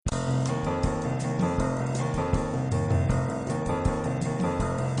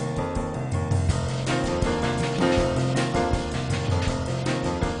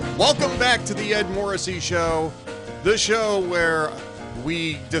Welcome back to the Ed Morrissey Show, the show where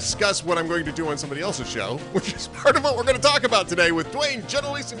we discuss what I'm going to do on somebody else's show, which is part of what we're going to talk about today with Duane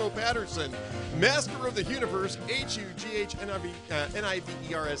Generalissimo Patterson, Master of the Universe,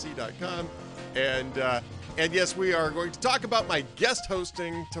 HUGHNIVERSE.com. And yes, we are going to talk about my guest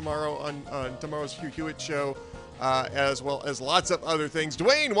hosting tomorrow on tomorrow's Hugh Hewitt show, as well as lots of other things.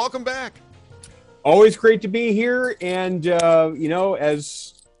 Duane, welcome back. Always great to be here. And,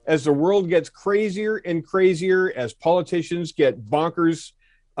 as the world gets crazier and crazier, as politicians get bonkers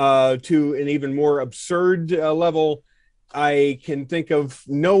to an even more absurd level, I can think of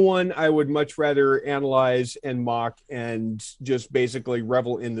no one I would much rather analyze and mock and just basically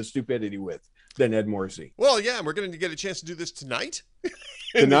revel in the stupidity with than Ed Morrissey. Well, yeah, we're going to get a chance to do this tonight.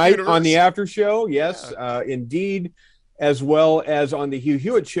 Tonight on the after show, yes, yeah. Indeed, as well as on the Hugh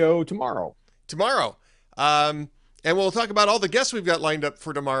Hewitt show tomorrow. And we'll talk about all the guests we've got lined up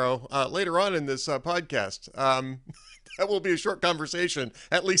for tomorrow later on in this podcast. That will be a short conversation,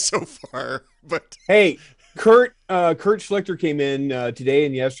 at least so far. But hey, Kurt Schlichter came in today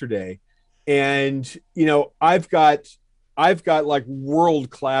and yesterday, and I've got like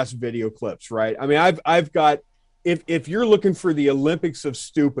world-class video clips, right? I mean, I've got if you're looking for the Olympics of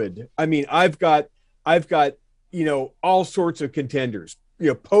stupid, I mean, I've got all sorts of contenders.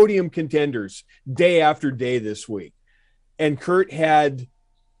 Podium contenders day after day this week. And Kurt had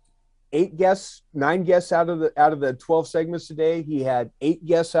 9 guests out of the 12 segments today. He had 8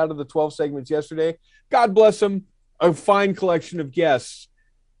 guests out of the 12 segments yesterday. God bless him. A fine collection of guests.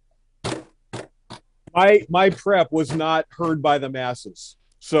 My prep was not heard by the masses.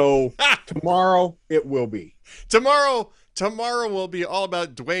 So tomorrow it will be. Tomorrow will be all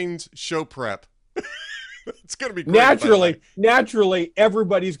about Duane's show prep. It's going to be great. Naturally,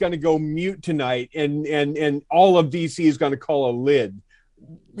 everybody's going to go mute tonight, and all of DC is going to call a lid,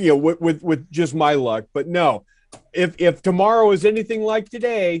 with just my luck. But no, if tomorrow is anything like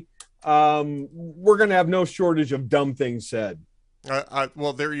today, we're going to have no shortage of dumb things said.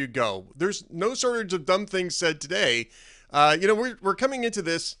 Well, there you go. There's no shortage of dumb things said today. We're coming into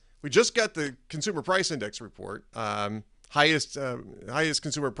this. We just got the Consumer Price Index report, highest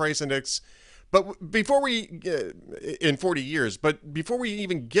consumer price index. But before we, in 40 years, but before we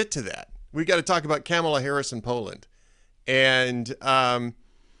even get to that, we got to talk about Kamala Harris in Poland. And I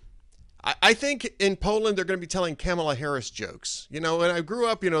think in Poland, they're going to be telling Kamala Harris jokes. When I grew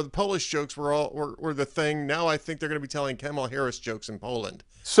up, the Polish jokes were the thing. Now I think they're going to be telling Kamala Harris jokes in Poland.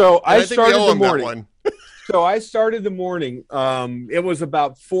 So I started the morning. It was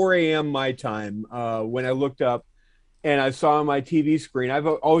about 4 a.m. my time when I looked up. And I saw on my TV screen, I've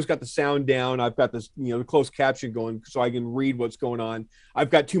always got the sound down. I've got this, the closed caption going so I can read what's going on.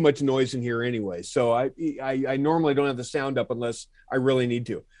 I've got too much noise in here anyway. So I normally don't have the sound up unless I really need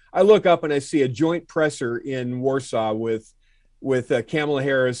to. I look up and I see a joint presser in Warsaw with Kamala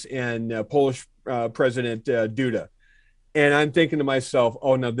Harris and Polish President Duda. And I'm thinking to myself,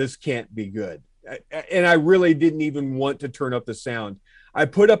 oh, no, this can't be good. And I really didn't even want to turn up the sound. I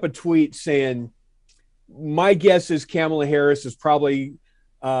put up a tweet saying, my guess is Kamala Harris is probably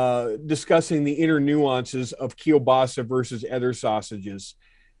discussing the inner nuances of kielbasa versus other sausages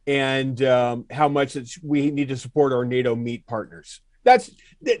and how much we need to support our NATO meat partners. That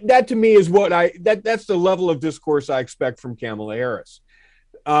to me is that's the level of discourse I expect from Kamala Harris.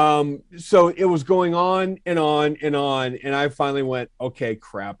 So it was going on and on and on. And I finally went, okay,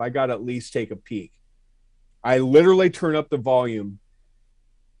 crap, I got to at least take a peek. I literally turn up the volume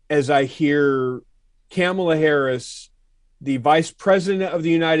as I hear Kamala Harris, the Vice President of the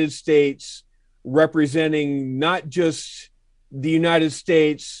United States, representing not just the United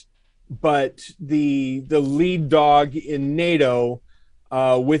States, but the lead dog in NATO,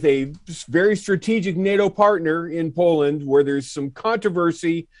 with a very strategic NATO partner in Poland, where there's some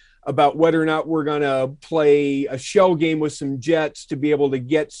controversy about whether or not we're going to play a shell game with some jets to be able to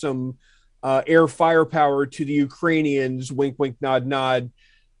get some air firepower to the Ukrainians, wink, wink, nod, nod.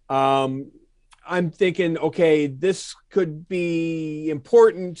 I'm thinking, okay, this could be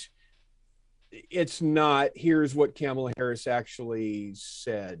important. It's not. Here's what Kamala Harris actually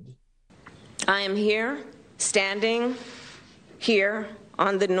said. I am here, standing here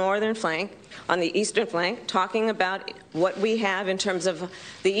on the northern flank, on the eastern flank, talking about what we have in terms of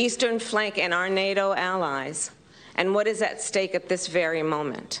the eastern flank and our NATO allies, and what is at stake at this very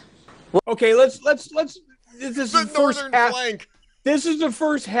moment. Okay, let's. This is the northern flank. This is the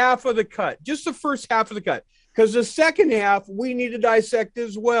first half of the cut, just the first half of the cut, because the second half we need to dissect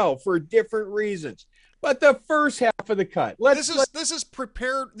as well for different reasons. But the first half of the cut. This is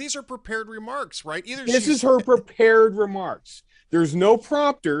prepared. These are prepared remarks, right? This is her prepared remarks. There's no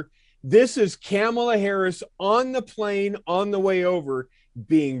prompter. This is Kamala Harris on the plane on the way over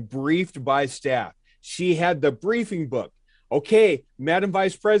being briefed by staff. She had the briefing book. Okay, Madam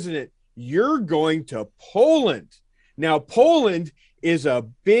Vice President, you're going to Poland. Now, Poland is a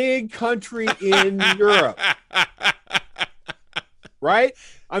big country in Europe. Right?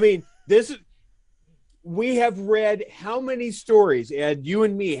 I mean, we have read how many stories, Ed, you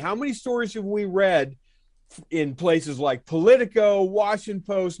and me, how many stories have we read in places like Politico, Washington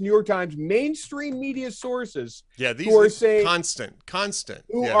Post, New York Times, mainstream media sources? Yeah, these are saying, constant.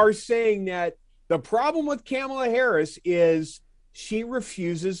 Who are saying that the problem with Kamala Harris is she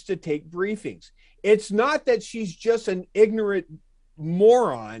refuses to take briefings. It's not that she's just an ignorant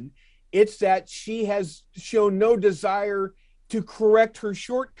moron. It's that she has shown no desire to correct her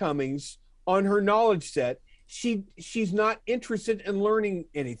shortcomings on her knowledge set. She's not interested in learning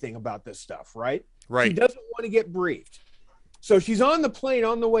anything about this stuff, right? Right. She doesn't want to get briefed. So she's on the plane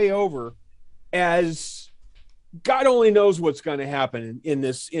on the way over, as God only knows what's going to happen in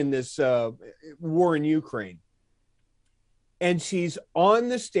this war in Ukraine. And she's on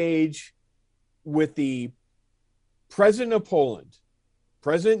the stage with the president of Poland,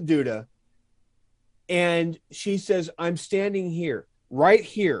 President Duda, and she says, I'm standing here, right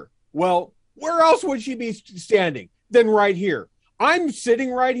here. Well, where else would she be standing than right here? I'm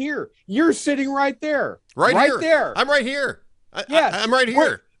sitting right here. You're sitting right there. Right there. I'm right here. I'm right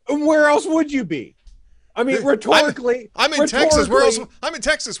here. Where else would you be? I mean, rhetorically. I'm in Texas. Where else? I'm in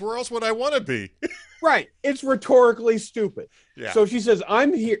Texas. Where else would I want to be? Right. It's rhetorically stupid. Yeah. So she says,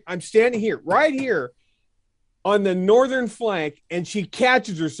 I'm here. I'm standing here, right here on the northern flank. And she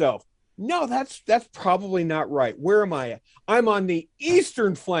catches herself. No, that's probably not right. Where am I at? I'm on the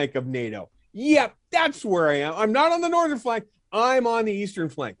eastern flank of NATO. Yep, that's where I am. I'm not on the northern flank. I'm on the eastern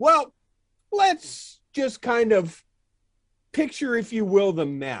flank. Well, let's just kind of picture, if you will, the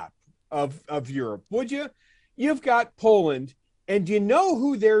map of Europe, would you? You've got Poland, and do you know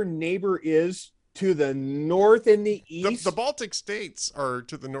who their neighbor is to the north and the east? The Baltic states are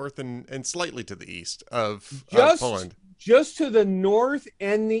to the north and slightly to the east of Poland. Just to the north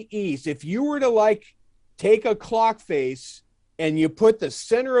and the east. If you were to take a clock face and you put the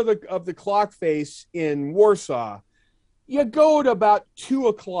center of the clock face in Warsaw, you go to about 2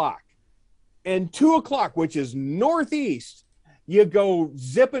 o'clock. And 2 o'clock, which is northeast, you go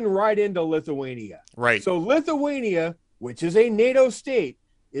zipping right into Lithuania. Right. So Lithuania, which is a NATO state,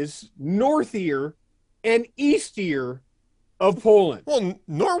 is northier and eastier of Poland. Well,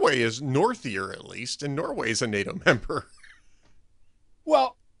 Norway is northier at least, and Norway is a NATO member.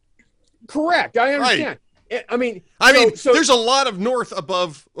 Well, correct. I understand. Right. I mean, there's a lot of north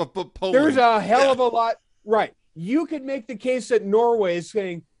above Poland. There's a hell of a lot. Right. You could make the case that Norway is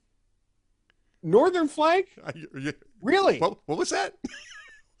saying, northern flank? Really? What was that?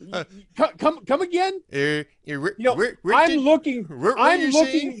 Come again?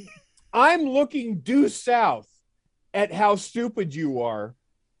 I'm looking due south at how stupid you are,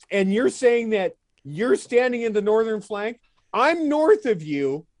 and you're saying that you're standing in the northern flank. I'm north of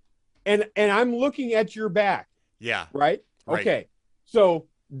you, and I'm looking at your back. Yeah. Right? Okay. So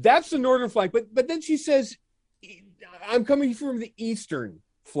that's the northern flank. But then she says, I'm coming from the eastern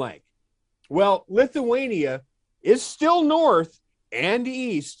flank. Well, Lithuania is still north and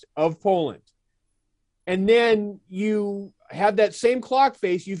east of Poland. And then you have that same clock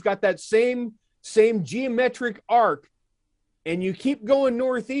face. You've got that same geometric arc, and you keep going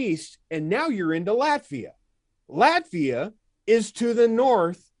northeast, and now you're into Latvia. Latvia is to the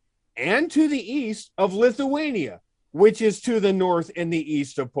north and to the east of Lithuania, which is to the north and the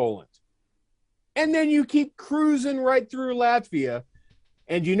east of Poland. And then you keep cruising right through Latvia,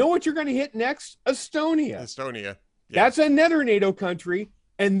 and you know what you're going to hit next? Estonia. Yeah. That's another NATO country,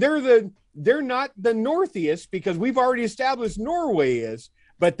 and they're not the northeast, because we've already established Norway is,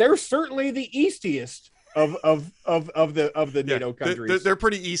 but they're certainly the eastiest of the NATO countries. They're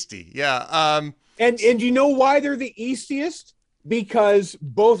pretty easty. Yeah. And you know why they're the eastiest? Because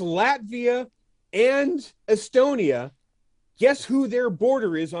both Latvia and Estonia, guess who their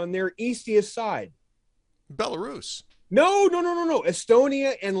border is on their eastiest side? Belarus. No.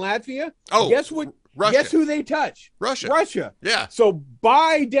 Estonia and Latvia. Oh, guess what? Russia. Guess who they touch? Russia. Yeah. So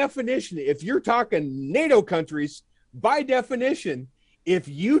by definition, if you're talking NATO countries, by definition, if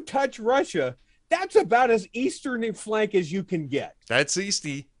you touch Russia, that's about as eastern flank as you can get. That's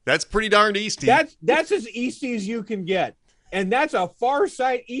easty. That's pretty darn easty. That's as easty as you can get. And that's a far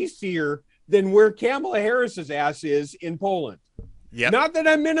sight eastier than where Kamala Harris's ass is in Poland. Yeah. Not that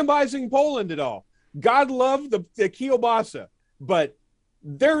I'm minimizing Poland at all. God love the kielbasa, but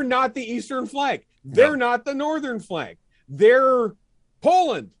they're not the eastern flank. They're not the northern flank. they're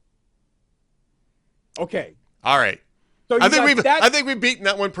Poland. Okay. All right. So I think we've beaten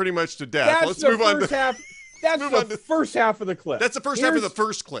that one pretty much to death. Let's move on. That's the first half of the clip. That's the first half of the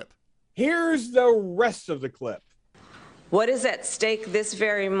first clip. Here's the rest of the clip. What is at stake this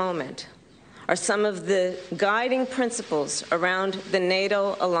very moment are some of the guiding principles around the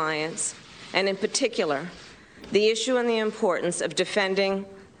NATO alliance, and in particular, the issue and the importance of defending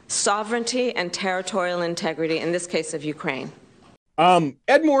sovereignty and territorial integrity, in this case of Ukraine.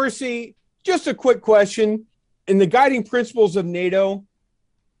 Ed Morrissey, just a quick question. In the guiding principles of NATO,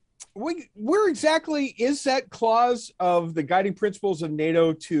 where exactly is that clause of the guiding principles of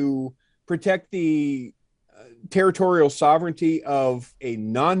NATO to protect the territorial sovereignty of a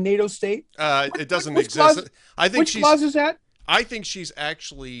non-NATO state? It doesn't exist. Which clause is that? I think she's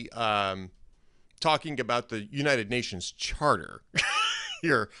actually talking about the United Nations Charter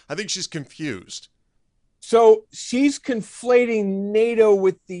here. I think she's confused. So she's conflating NATO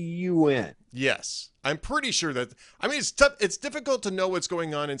with the UN. Yes. I'm pretty sure that. I mean, it's tough. It's difficult to know what's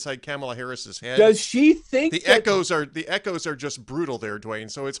going on inside Kamala Harris's head. Does she think the echoes are just brutal there, Duane?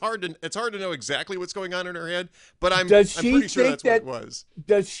 So it's hard to know exactly what's going on in her head. But I'm pretty sure that's what it was.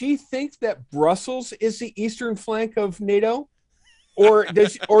 Does she think that Brussels is the eastern flank of NATO, or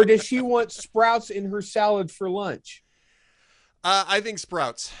does she want sprouts in her salad for lunch? I think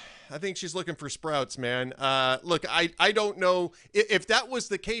sprouts. I think she's looking for sprouts, man. Look, I don't know if that was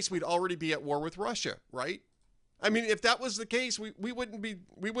the case, we'd already be at war with Russia, right? I mean, if that was the case, we wouldn't be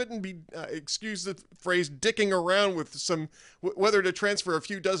excuse the phrase, dicking around with whether to transfer a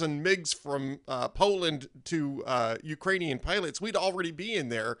few dozen MiGs from Poland to Ukrainian pilots. We'd already be in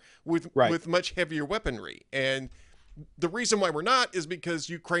there with much heavier weaponry. And the reason why we're not is because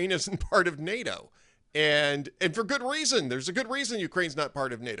Ukraine isn't part of NATO. And for good reason. There's a good reason Ukraine's not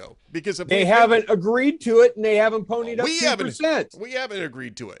part of NATO, because if they haven't agreed to it and they haven't ponied up 2%. We haven't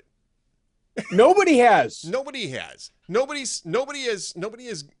agreed to it. Nobody has. Nobody has. Nobody has.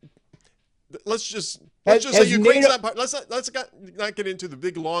 Let's just say Ukraine's not part. Let's not get into the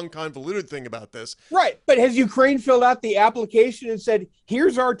big, long, convoluted thing about this. Right, but has Ukraine filled out the application and said,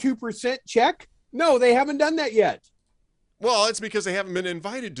 "Here's our 2% check"? No, they haven't done that yet. Well, it's because they haven't been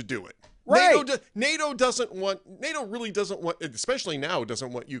invited to do it. Right. NATO really doesn't want, especially now,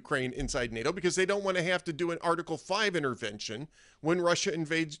 doesn't want Ukraine inside NATO, because they don't want to have to do an Article 5 intervention when Russia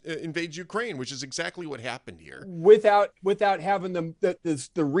invades Ukraine, which is exactly what happened here. Without having the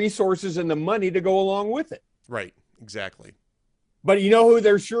resources and the money to go along with it. Right, exactly. But you know who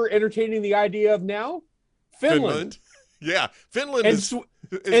they're sure entertaining the idea of now? Finland. Yeah, Finland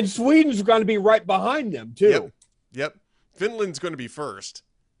and Sweden's going to be right behind them too. Yep. Finland's going to be first.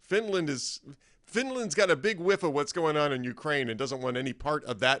 Finland's got a big whiff of what's going on in Ukraine and doesn't want any part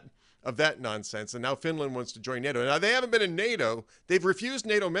of that nonsense. And now Finland wants to join NATO. Now, they haven't been in NATO. They've refused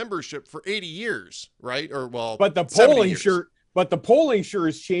NATO membership for 80 years, right? But the polling sure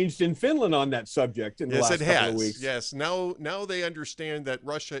has changed in Finland on that subject in the last couple of weeks. Yes, now they understand that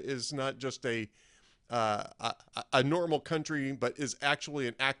Russia is not just a normal country, but is actually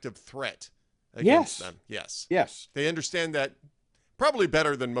an active threat against them. Yes. They understand that probably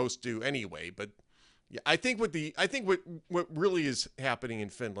better than most do anyway. But yeah, I think what really is happening in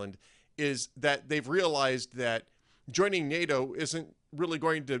Finland is that they've realized that joining NATO isn't really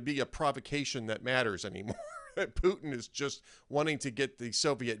going to be a provocation that matters anymore. Putin is just wanting to get the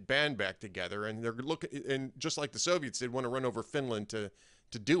Soviet band back together, and they're looking, and just like the Soviets, they'd want to run over Finland to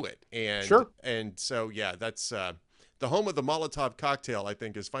do it. And sure. And so yeah, that's the home of the Molotov cocktail. I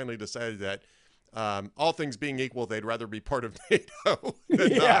think has finally decided that. All things being equal, they'd rather be part of NATO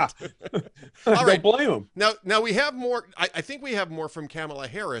than not. All right. Don't blame them. Now we have more. I think we have more from Kamala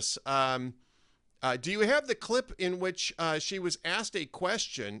Harris. Do you have the clip in which she was asked a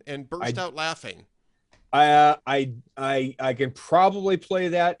question and burst out laughing? I can probably play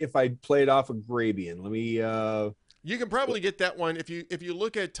that if I play it off of Grabian. Let me. You can probably get that one if you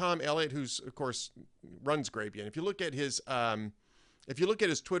look at Tom Elliott, who's of course runs Grabian. If you look at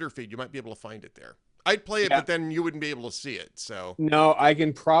his Twitter feed, you might be able to find it there. I'd play it, but then you wouldn't be able to see it. So no, I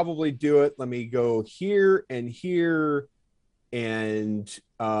can probably do it. Let me go here and here, and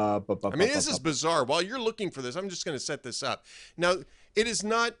I mean, this is bizarre. While you're looking for this, I'm just going to set this up. Now, it is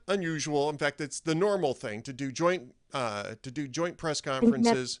not unusual. In fact, it's the normal thing to do joint press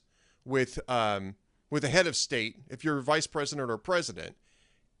conferences with a head of state, if you're vice president or president.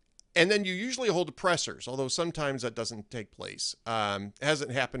 And then you usually hold pressers, although sometimes that doesn't take place. It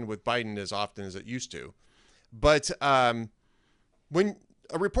hasn't happened with Biden as often as it used to. But when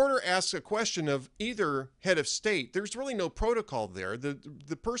a reporter asks a question of either head of state, there's really no protocol there.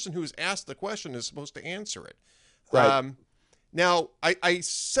 The person who's asked the question is supposed to answer it. Right. Now, I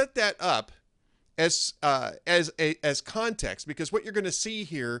set that up as context, because what you're going to see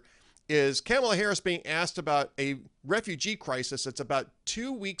here is Kamala Harris being asked about a refugee crisis that's about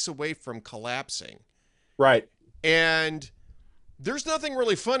 2 weeks away from collapsing. Right. And there's nothing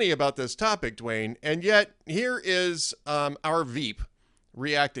really funny about this topic, Duane, and yet here is our Veep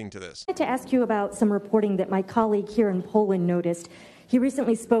reacting to this. I'd like to ask you about some reporting that my colleague here in Poland noticed. He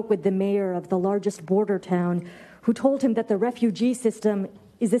recently spoke with the mayor of the largest border town, who told him that the refugee system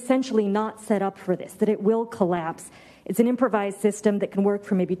is essentially not set up for this, that it will collapse. It's an improvised system that can work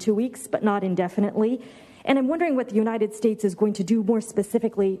for maybe 2 weeks, but not indefinitely. And I'm wondering what the United States is going to do more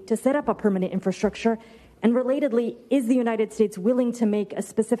specifically to set up a permanent infrastructure. And relatedly, is the United States willing to make a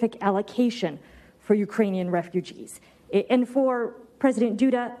specific allocation for Ukrainian refugees? And for President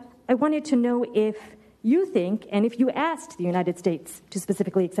Duda, I wanted to know if you think, and if you asked the United States to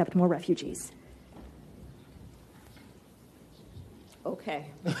specifically accept more refugees. Okay.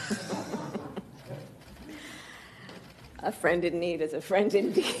 A friend in need is a friend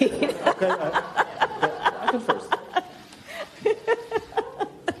indeed. Okay, I can first.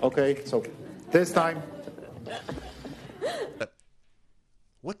 Okay, so this time.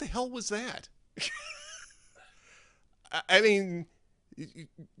 What the hell was that? I mean,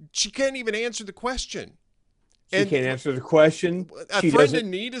 she can't even answer the question. She can't answer the question. A friend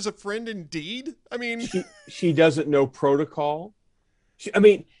in need is a friend indeed? I mean... She doesn't know protocol. I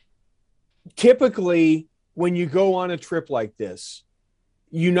mean, typically, when you go on a trip like this,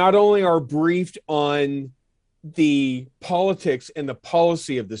 you not only are briefed on the politics and the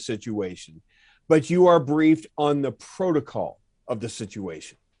policy of the situation, but you are briefed on the protocol of the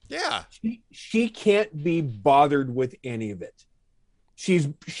situation. Yeah. She can't be bothered with any of it.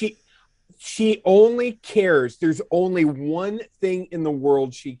 She only cares. There's only one thing in the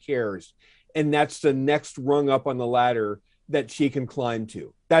world she cares, and that's the next rung up on the ladder that she can climb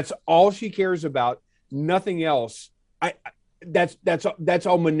to. That's all she cares about. Nothing else. That's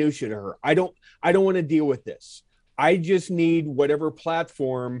all minutia to her. I don't want to deal with this. I just need whatever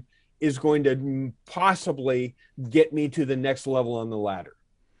platform is going to possibly get me to the next level on the ladder.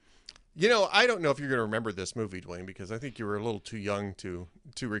 You know, I don't know if you're going to remember this movie, Duane, because I think you were a little too young to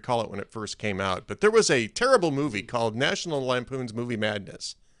recall it when it first came out. But there was a terrible movie called National Lampoon's Movie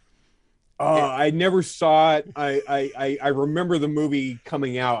Madness. I never saw it. I remember the movie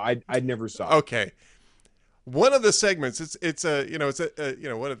coming out. I never saw it. Okay. One of the segments, it's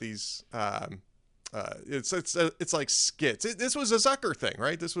one of these, it's like skits. This was a Zucker thing,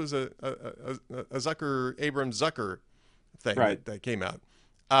 right? This was a Zucker, Abrams Zucker thing, right, that came out.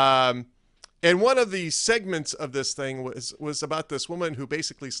 And one of the segments of this thing was about this woman who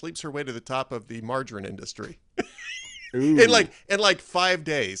basically sleeps her way to the top of the margarine industry in like 5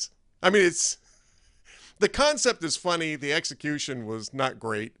 days. I mean, the concept is funny. The execution was not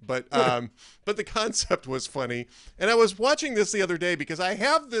great, but the concept was funny. And I was watching this the other day because I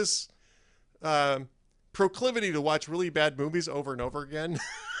have this proclivity to watch really bad movies over and over again.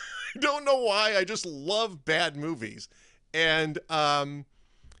 I don't know why. I just love bad movies. And the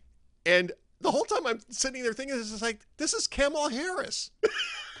whole time I'm sitting there thinking, this is Kamala Harris.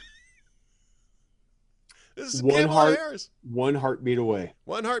 This is Kamala Harris. One heartbeat away.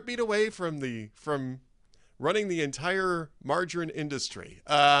 One heartbeat away from running the entire margarine industry.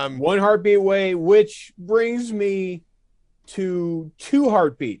 One heartbeat away, which brings me to 2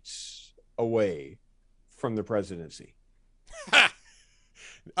 heartbeats away from the presidency.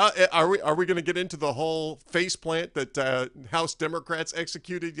 Are we going to get into the whole faceplant that House Democrats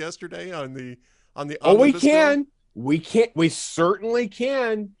executed yesterday on the we can. We certainly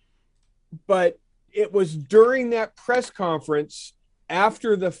can. But it was during that press conference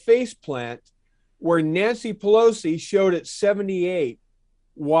after the faceplant where Nancy Pelosi showed at 78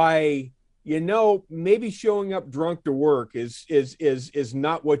 why, maybe showing up drunk to work is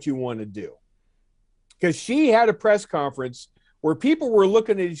not what you want to do. Because she had a press conference where people were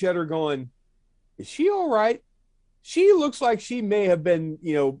looking at each other going, is she all right? She looks like she may have been,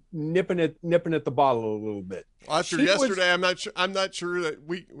 nipping at the bottle a little bit. After yesterday, I'm not sure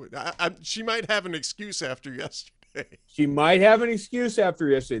that she might have an excuse after yesterday. She might have an excuse after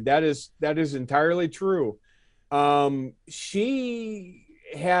yesterday. That is entirely true. She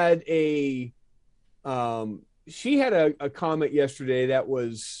had a comment yesterday that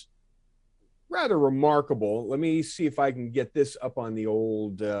was rather remarkable. Let me see if I can get this up on the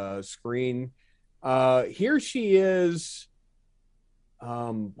old screen. Here she is.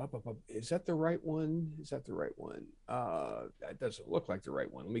 Is that the right one? That doesn't look like the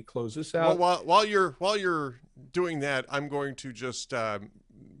right one. Let me close this out. Well, while you're doing that, I'm going to just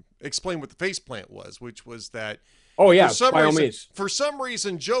explain what the faceplant was, which was that Oh yeah, For some by all reason, means. for some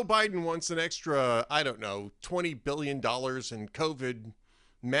reason, Joe Biden wants an extra, I don't know, $20 billion in COVID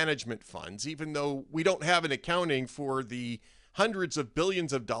management funds, even though we don't have an accounting for the hundreds of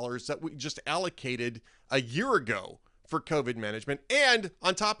billions of dollars that we just allocated a year ago for COVID management. And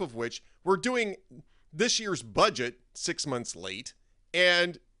on top of which, we're doing this year's budget 6 months late.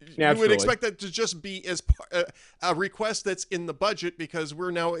 And you would expect that to just be as a request that's in the budget, because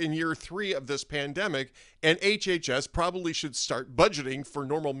we're now in year 3 of this pandemic, and HHS probably should start budgeting for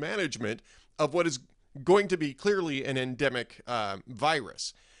normal management of what is going to be clearly an endemic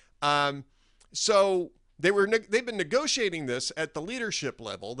virus. So they've been negotiating this at the leadership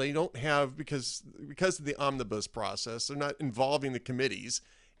level. They don't have, because of the omnibus process, they're not involving the committees,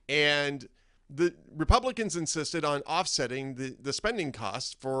 and the Republicans insisted on offsetting the spending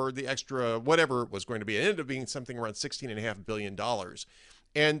costs for the extra whatever it was going to be. It ended up being something around $16.5 billion.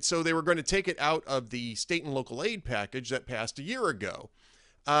 And so they were going to take it out of the state and local aid package that passed a year ago.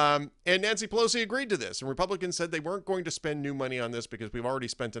 And Nancy Pelosi agreed to this. And Republicans said they weren't going to spend new money on this because we've already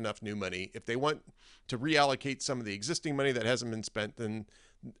spent enough new money. If they want to reallocate some of the existing money that hasn't been spent, then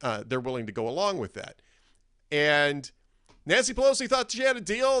they're willing to go along with that. And Nancy Pelosi thought she had a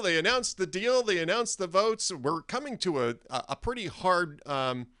deal. They announced the deal. They announced the votes. We're coming to a pretty hard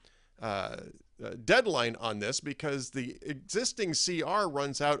deadline on this, because the existing CR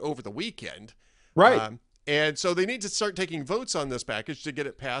runs out over the weekend. Right. And so they need to start taking votes on this package to get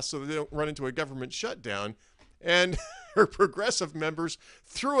it passed so that they don't run into a government shutdown. And her progressive members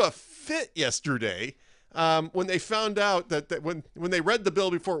threw a fit yesterday when they found out that when they read the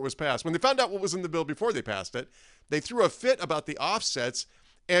bill before it was passed, when they found out what was in the bill before they passed it, they threw a fit about the offsets.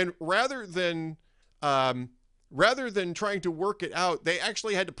 And rather than trying to work it out, they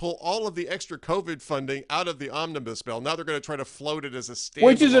actually had to pull all of the extra COVID funding out of the omnibus bill. Now they're going to try to float it as a standalone,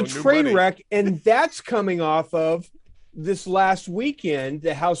 which is a train wreck. And that's coming off of this last weekend.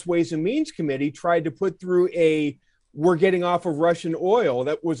 The House Ways and Means Committee tried to put through we're getting off of Russian oil.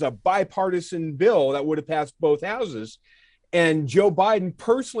 That was a bipartisan bill that would have passed both houses. And Joe Biden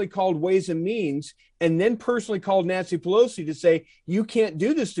personally called Ways and Means, and then personally called Nancy Pelosi to say, you can't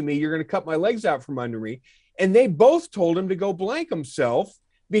do this to me. You're going to cut my legs out from under me. And they both told him to go blank himself,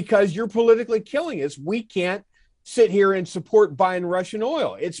 because you're politically killing us. We can't sit here and support buying Russian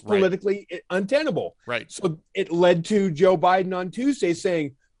oil. It's politically untenable. Right. So it led to Joe Biden on Tuesday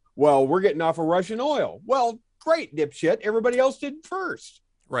saying, well, we're getting off of Russian oil. Well, great, dipshit. Everybody else did first.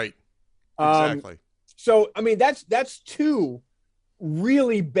 Right. Exactly. So, I mean, that's 2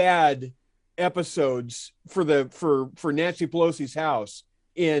 really bad episodes for Nancy Pelosi's house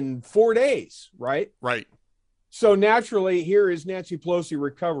in 4 days, right? Right. So naturally, here is Nancy Pelosi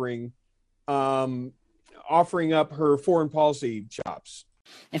recovering, offering up her foreign policy chops.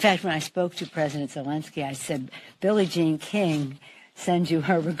 In fact, when I spoke to President Zelensky, I said, Billie Jean King sends you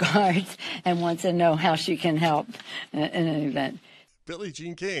her regards and wants to know how she can help in an event. Billie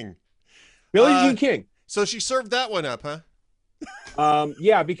Jean King. Billie Jean King. So she served that one up, huh?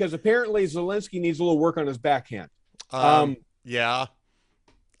 Yeah, because apparently Zelensky needs a little work on his backhand. Yeah.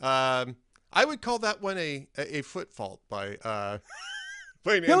 I would call that one a foot fault by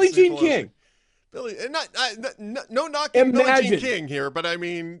Billie Jean King. Billie, no knocking Billie Jean King here, but I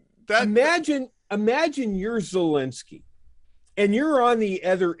mean that. Imagine you're Zelensky, and you're on the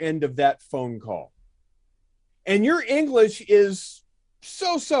other end of that phone call, and your English is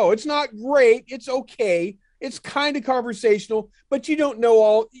so. It's not great. It's okay. It's kind of conversational, but you don't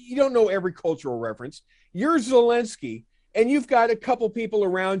know every cultural reference. You're Zelensky, and you've got a couple people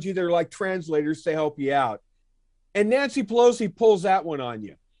around you that are like translators to help you out. And Nancy Pelosi pulls that one on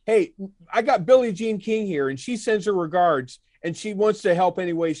you. Hey, I got Billie Jean King here, and she sends her regards, and she wants to help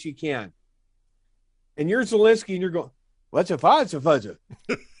any way she can. And you're Zelensky, and you're going, what's a fuzzer?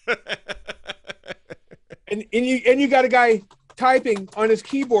 and you got a guy typing on his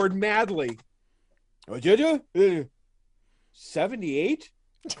keyboard madly. 78?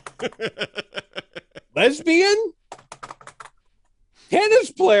 Lesbian?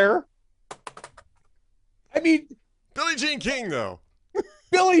 Tennis player? I mean, Billie Jean King, though.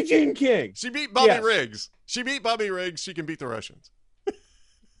 Billie Jean King. She beat Bobby Riggs. She beat Bobby Riggs. She can beat the Russians.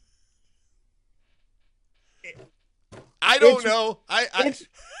 I don't know.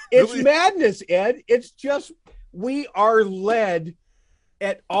 It's madness, Ed. It's just, we are led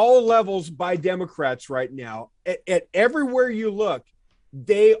at all levels by Democrats right now. At everywhere you look,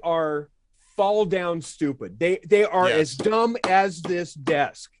 they are fall down stupid. They are as dumb as this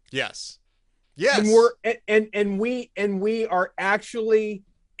desk. Yes. And we are actually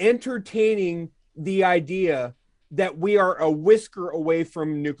entertaining the idea that we are a whisker away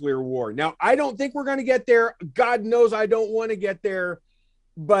from nuclear war. Now, I don't think we're going to get there. God knows I don't want to get there,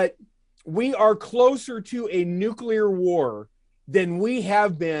 but we are closer to a nuclear war than we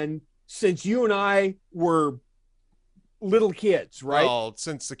have been since you and I were little kids, right? Well,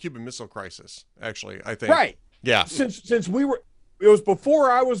 since the Cuban Missile Crisis, actually, I think. Right. Yeah. Since we were, it was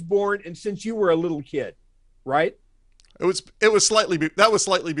before I was born, and since you were a little kid, right? It was slightly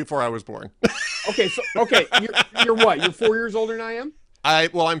slightly before I was born. Okay, so you're what? You're 4 years older than I am?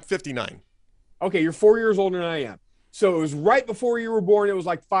 I'm 59. Okay, you're 4 years older than I am. So it was right before you were born. It was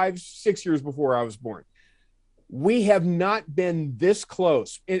like 5-6 years before I was born. We have not been this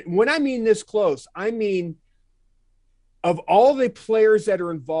close. And when I mean this close, I mean of all the players that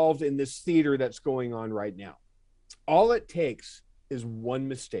are involved in this theater that's going on right now, all it takes is one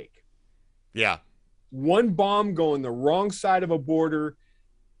mistake. Yeah. One bomb going the wrong side of a border.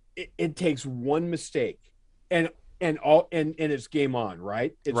 It takes one mistake, and it's game on,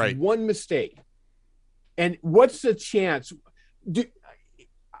 right? It's right. One mistake. And what's the chance?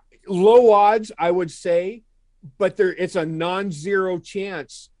 Low odds, I would say, but it's a non-zero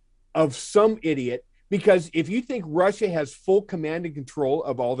chance of some idiot, because if you think Russia has full command and control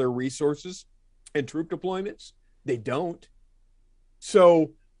of all their resources and troop deployments, they don't.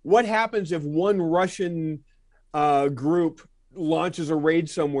 So what happens if one Russian group launches a raid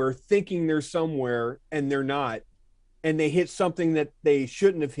somewhere thinking they're somewhere and they're not, and they hit something that they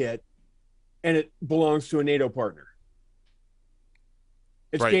shouldn't have hit, and it belongs to a NATO partner?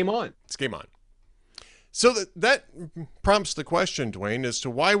 It's right. Game on. It's game on. So that prompts the question, Duane, as to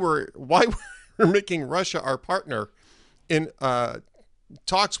why we're making Russia our partner in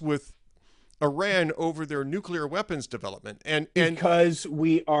talks with Iran over their nuclear weapons development. And because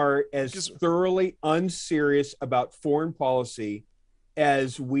we are as thoroughly unserious about foreign policy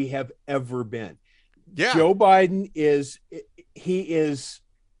as we have ever been. Yeah. Joe Biden is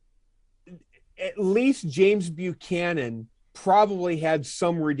at least James Buchanan probably had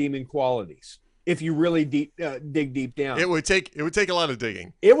some redeeming qualities. If you really dig deep down, it would take a lot of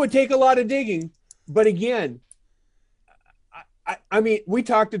digging. It would take a lot of digging. But again, I mean, we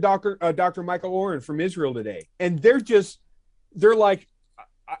talked to Dr. Michael Oren from Israel today, and they're like,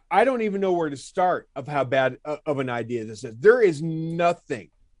 I don't even know where to start of how bad of an idea this is. There is nothing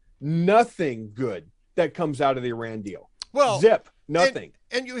good that comes out of the Iran deal. Well, nothing.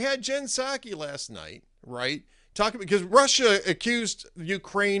 And you had Jen Psaki last night, right? Talking, because Russia accused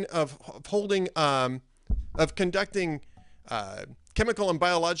Ukraine of conducting chemical and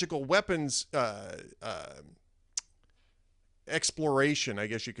biological weapons exploration, I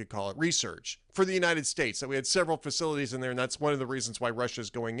guess you could call it, research for the United States. That we had several facilities in there, and that's one of the reasons why Russia's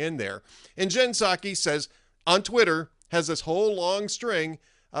going in there. And Jen Psaki says on Twitter, has this whole long string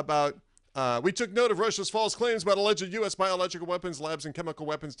about we took note of Russia's false claims about alleged U.S. biological weapons labs and chemical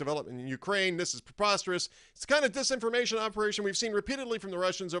weapons development in Ukraine. This is preposterous. It's the kind of disinformation operation we've seen repeatedly from the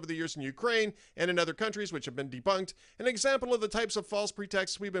Russians over the years in Ukraine and in other countries, which have been debunked. An example of the types of false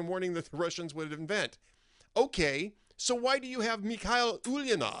pretexts we've been warning that the Russians would invent. Okay, so why do you have Mikhail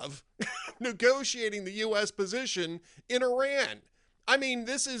Ulyanov negotiating the U.S. position in Iran? I mean,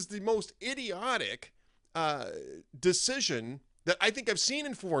 this is the most idiotic decision that I think I've seen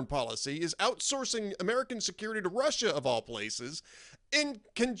in foreign policy, is outsourcing American security to Russia, of all places, in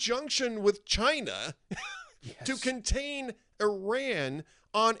conjunction with China to contain Iran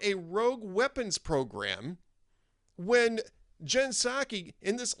on a rogue weapons program, when Jen Psaki,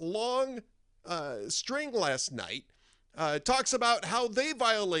 in this long string last night, talks about how they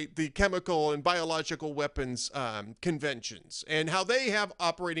violate the chemical and biological weapons conventions, and how they have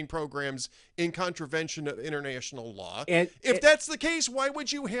operating programs in contravention of international law. And if that's the case, why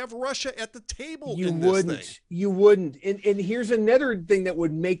would you have Russia at the table in this thing? You wouldn't. And here's another thing that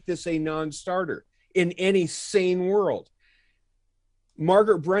would make this a non-starter in any sane world.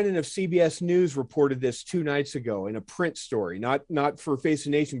 Margaret Brennan of CBS News reported this 2 nights ago in a print story, not for Face the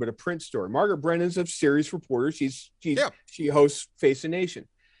Nation, but a print story. Margaret Brennan's a serious reporter. She hosts Face the Nation.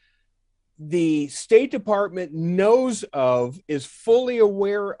 The State Department is fully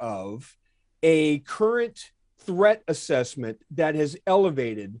aware of a current threat assessment that has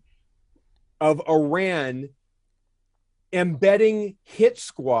elevated of Iran embedding hit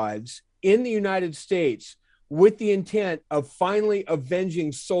squads in the United States with the intent of finally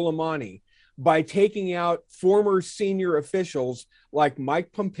avenging Soleimani by taking out former senior officials like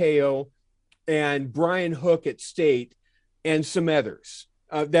Mike Pompeo and Brian Hook at State, and some others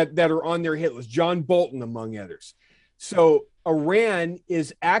that are on their hit list, John Bolton among others. So Iran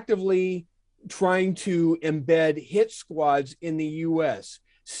is actively trying to embed hit squads in the U.S.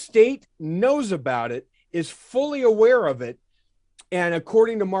 State knows about it is fully aware of it. And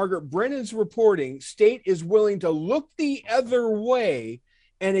according to Margaret Brennan's reporting, state is willing to look the other way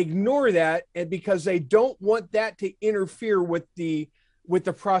and ignore that, and because they don't want that to interfere with the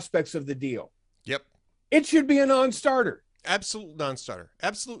prospects of the deal. Yep. It should be a non-starter. Absolute non-starter.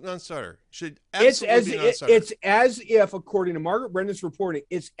 Absolute non-starter. Should absolutely be non-starter. It's as if, according to Margaret Brennan's reporting,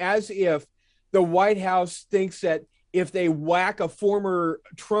 it's as if the White House thinks that if they whack a former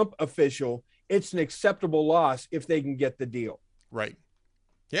Trump official, it's an acceptable loss if they can get the deal. Right.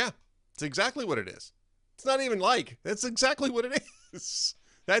 Yeah. It's exactly what it is. It's not even like. That's exactly what it is.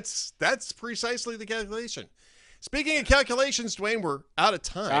 That's precisely the calculation. Speaking of calculations, Duane, we're out of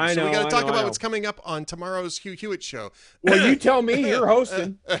time. So we got to talk about what's coming up on tomorrow's Hugh Hewitt show. Well, you tell me. You're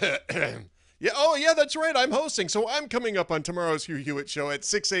hosting. Yeah. Oh, yeah, that's right. I'm hosting. So I'm coming up on tomorrow's Hugh Hewitt show at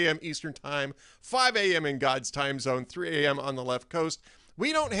 6 a.m. Eastern Time, 5 a.m. in God's time zone, 3 a.m. on the left coast.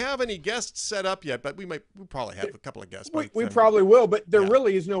 We don't have any guests set up yet, but we'll probably have a couple of guests. We probably will, but there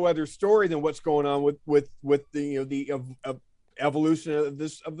really is no other story than what's going on with the evolution of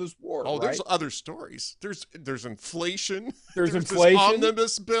this war. Oh, there's other stories. There's inflation. There's inflation. This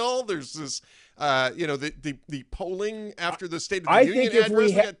omnibus bill. There's this, the polling after the State of the Union address.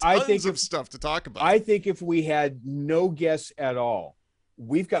 We had tons of stuff to talk about. I think if we had no guests at all,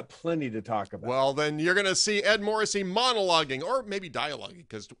 we've got plenty to talk about. Well, then you're going to see Ed Morrissey monologuing, or maybe dialoguing,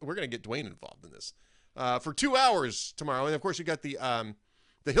 because we're going to get Duane involved in this for 2 hours tomorrow. And of course, you got the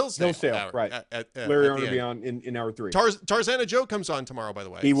Hillsdale hour, right? Larry Arner will be on in hour 3. Tarzana Joe comes on tomorrow, by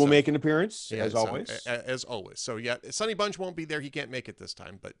the way. He will make an appearance as always. As always. So yeah, Sonny Bunch won't be there. He can't make it this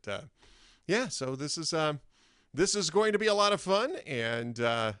time, but yeah. So this is going to be a lot of fun, and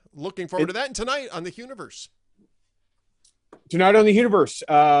looking forward to that. And tonight on the Universe. Tonight on the Universe,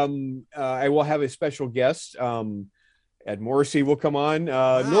 I will have a special guest. Ed Morrissey will come on.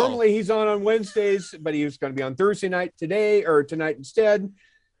 Wow. Normally he's on Wednesdays, but he was going to be on Thursday night tonight instead.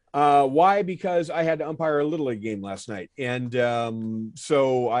 Why? Because I had to umpire a Little League game last night. And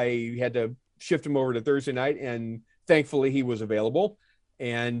so I had to shift him over to Thursday night, and thankfully he was available.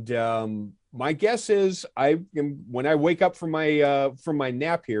 And my guess is when I wake up from my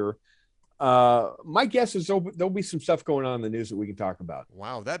nap here, my guess is there'll be some stuff going on in the news that we can talk about.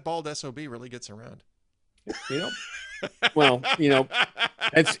 Wow, that bald SOB really gets around. Well,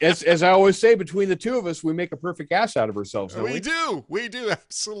 as I always say, between the two of us, we make a perfect ass out of ourselves. We do,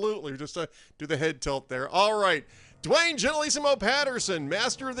 absolutely. Just do the head tilt there. All right, Duane Generalissimo Patterson,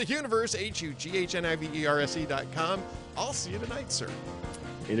 Master of the Universe, HUGHNIVERSE.com. I'll see you tonight, sir.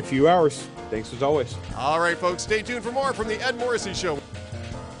 In a few hours. Thanks as always. All right, folks, stay tuned for more from the Ed Morrissey Show.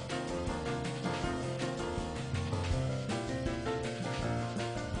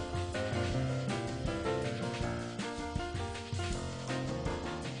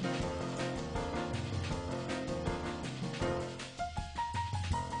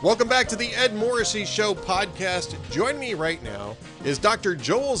 Welcome back to the Ed Morrissey Show podcast. Joining me right now is Dr.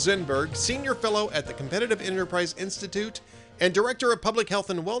 Joel Zinberg, Senior Fellow at the Competitive Enterprise Institute and Director of Public Health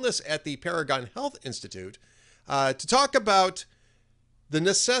and Wellness at the Paragon Health Institute, to talk about the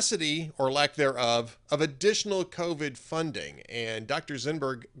necessity, or lack thereof, of additional COVID funding. And Dr.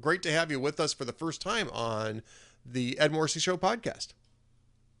 Zinberg, great to have you with us for the first time on the Ed Morrissey Show podcast.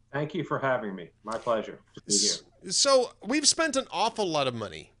 Thank you for having me. My pleasure to be here. So we've spent an awful lot of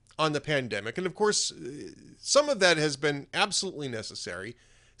money on the pandemic. And of course, some of that has been absolutely necessary.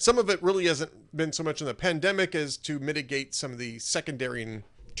 Some of it really hasn't been so much in the pandemic as to mitigate some of the secondary and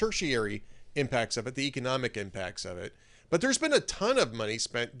tertiary impacts of it, the economic impacts of it. But there's been a ton of money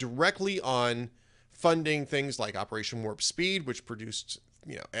spent directly on funding things like Operation Warp Speed, which produced,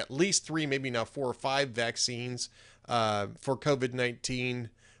 at least 3, maybe now 4 or 5 vaccines for COVID-19.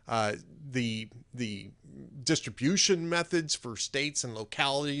 The distribution methods for states and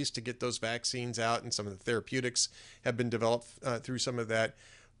localities to get those vaccines out, and some of the therapeutics have been developed through some of that.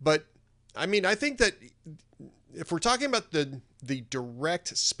 But I mean, I think that if we're talking about the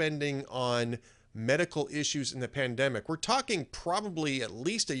direct spending on medical issues in the pandemic, we're talking probably at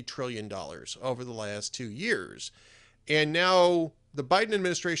least $1 trillion over the last 2 years. And now the Biden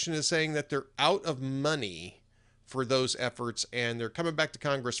administration is saying that they're out of money for those efforts, and they're coming back to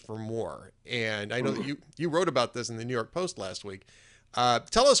Congress for more. And I know that you wrote about this in the New York Post last week.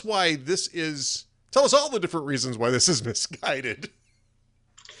 Tell us all the different reasons why this is misguided.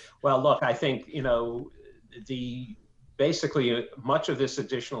 Well, look, I think, basically much of this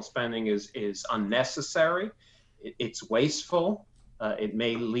additional spending is unnecessary. It's wasteful. It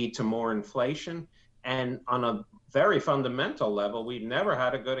may lead to more inflation. And on a very fundamental level, we've never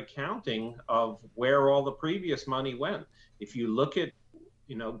had a good accounting of where all the previous money went. If you look at,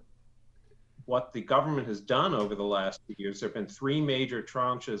 what the government has done over the last few years, there have been three major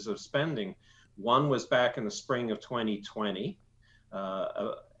tranches of spending. One was back in the spring of 2020,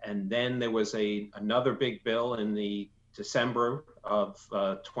 and then there was another big bill in the December of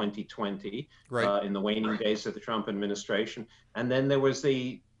 2020, Right. in the waning days of the Trump administration. And then there was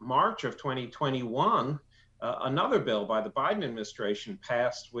the March of 2021, another bill by the Biden administration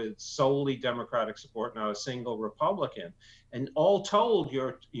passed with solely Democratic support, not a single Republican. And all told,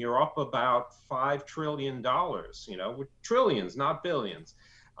 you're up about $5 trillion, with trillions, not billions.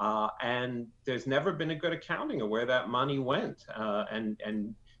 And there's never been a good accounting of where that money went.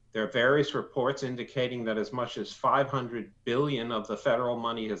 And there are various reports indicating that as much as $500 billion of the federal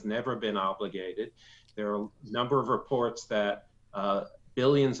money has never been obligated. There are a number of reports that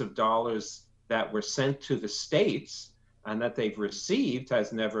billions of dollars that were sent to the states and that they've received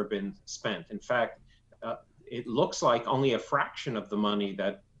has never been spent. In fact, it looks like only a fraction of the money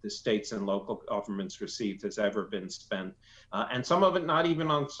that the states and local governments received has ever been spent. And some of it not even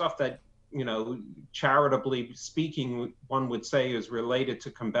on stuff that, charitably speaking, one would say is related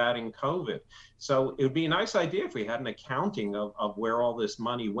to combating COVID. So it would be a nice idea if we had an accounting of where all this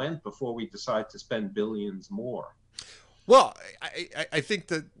money went before we decide to spend billions more. Well, I think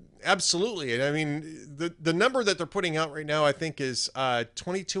that absolutely. And I mean, the number that they're putting out right now, I think, is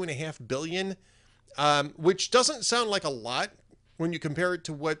 $22.5 billion, which doesn't sound like a lot when you compare it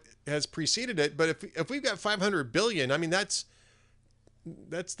to what has preceded it. But if we've got $500 billion, I mean, that's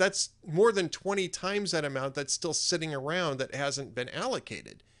more than 20 times that amount that's still sitting around that hasn't been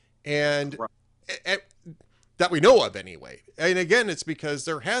allocated. And that we know of anyway. And again, it's because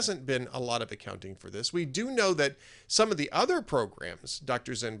there hasn't been a lot of accounting for this. We do know that some of the other programs,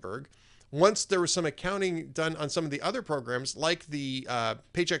 Dr. Zinberg, once there was some accounting done on some of the other programs, like the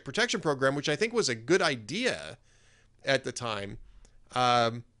Paycheck Protection Program, which I think was a good idea at the time,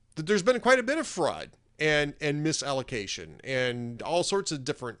 there's been quite a bit of fraud and misallocation and all sorts of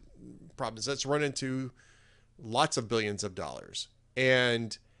different problems that's run into lots of billions of dollars.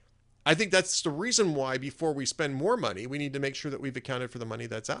 And I think that's the reason why before we spend more money, we need to make sure that we've accounted for the money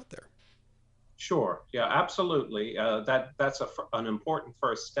that's out there. Sure. Yeah, absolutely. That's an important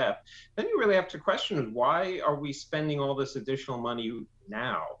first step. Then you really have to question, why are we spending all this additional money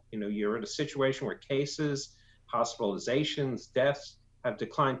now? You're in a situation where cases, hospitalizations, deaths have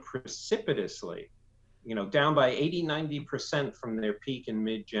declined precipitously, down by 80-90% from their peak in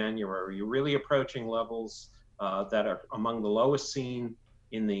mid-January. You're really approaching levels that are among the lowest seen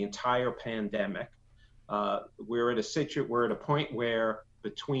in the entire pandemic. We're at a point where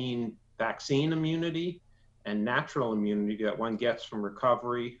between vaccine immunity and natural immunity that one gets from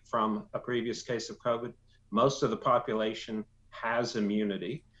recovery from a previous case of COVID, most of the population has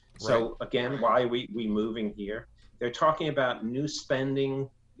immunity. Right. So again, why are we moving here? They're talking about new spending,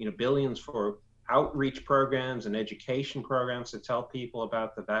 billions for outreach programs and education programs to tell people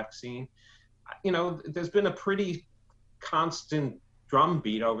about the vaccine. There's been a pretty constant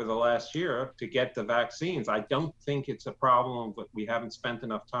drumbeat over the last year to get the vaccines. I don't think it's a problem, but we haven't spent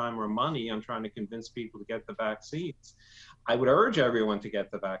enough time or money on trying to convince people to get the vaccines. I would urge everyone to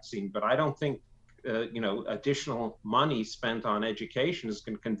get the vaccine, but I don't think additional money spent on education is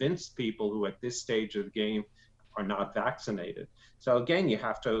going to convince people who at this stage of the game are not vaccinated. So again, you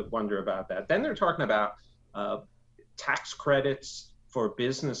have to wonder about that. Then they're talking about tax credits for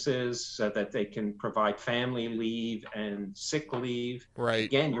businesses so that they can provide family leave and sick leave. Right.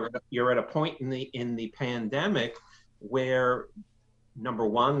 Again, you're at a point in the pandemic where, number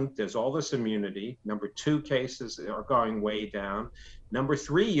one, there's all this immunity. Number two, cases are going way down. Number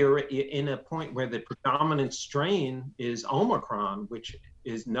three, you're in a point where the predominant strain is Omicron, which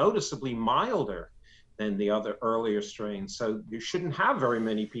is noticeably milder than the other earlier strains. So you shouldn't have very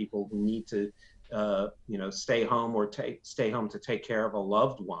many people who need to stay home or stay home to take care of a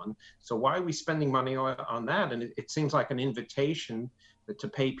loved one. So why are we spending money on that? And it seems like an invitation to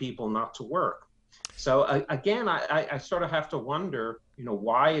pay people not to work. So again, I sort of have to wonder,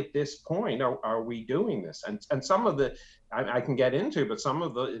 why at this point are we doing this? And some of the, I can get into, but some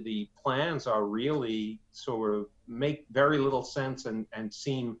of the plans are really sort of make very little sense and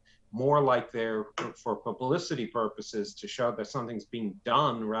seem more like they're for publicity purposes to show that something's being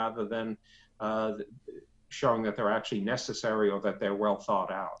done rather than showing that they're actually necessary or that they're well thought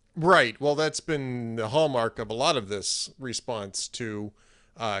out. Right. Well, that's been the hallmark of a lot of this response to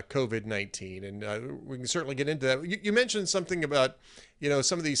COVID-19. And we can certainly get into that. You mentioned something about,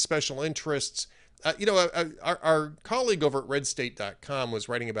 some of these special interests. Our colleague over at redstate.com was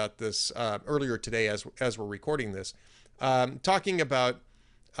writing about this earlier today as we're recording this, talking about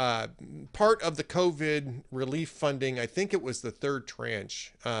part of the COVID relief funding. I think it was the third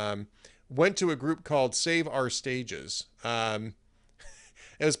tranche, went to a group called Save Our Stages.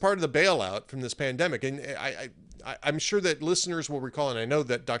 As part of the bailout from this pandemic. And I'm sure that listeners will recall, and I know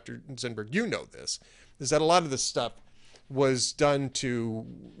that Dr. Zinberg, you know this, is that a lot of this stuff was done to,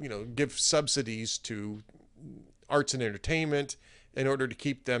 give subsidies to arts and entertainment in order to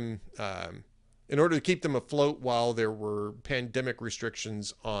keep them afloat while there were pandemic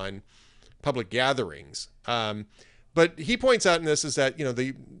restrictions on public gatherings. But he points out in this is that,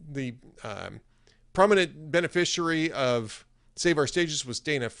 the prominent beneficiary of Save Our Stages was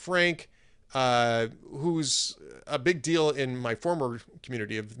Dana Frank, who's a big deal in my former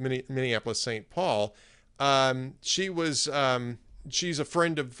community of Minneapolis, St. Paul. She's a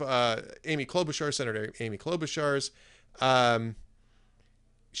friend of Amy Klobuchar, Senator Amy Klobuchar's.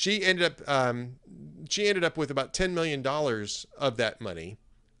 She ended up with about $10 million of that money,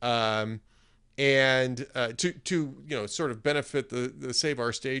 and to sort of benefit the Save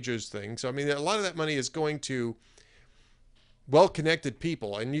Our Stages thing. So I mean, a lot of that money is going to well-connected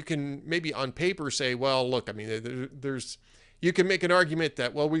people, and you can maybe on paper say, well, look, I mean, you can make an argument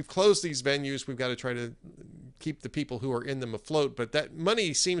that, well, we've closed these venues, we've got to try to keep the people who are in them afloat, but that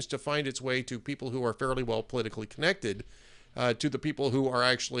money seems to find its way to people who are fairly well politically connected, to the people who are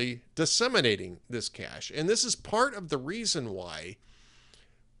actually disseminating this cash. And this is part of the reason why,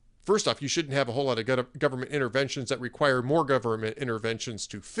 first off, you shouldn't have a whole lot of government interventions that require more government interventions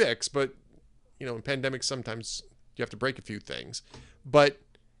to fix, but in pandemics sometimes you have to break a few things, but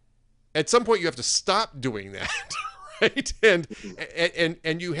at some point you have to stop doing that, right? And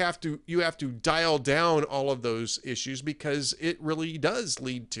you have to dial down all of those issues, because it really does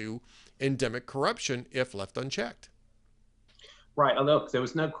lead to endemic corruption if left unchecked. Right. Look, there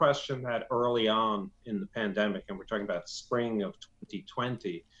was no question that early on in the pandemic, and we're talking about spring of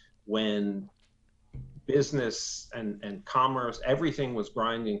 2020, when business and commerce, everything was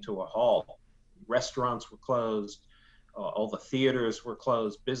grinding to a halt. Restaurants were closed, all the theaters were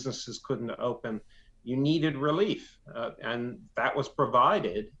closed, businesses couldn't open. You needed relief, and that was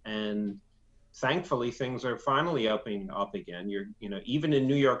provided. And thankfully, things are finally opening up again. Even in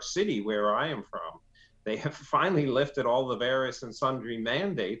New York City, where I am from, they have finally lifted all the various and sundry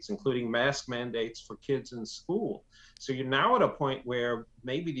mandates, including mask mandates for kids in school. So you're now at a point where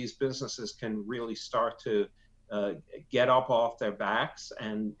maybe these businesses can really start to get up off their backs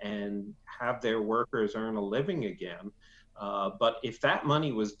and have their workers earn a living again. But if that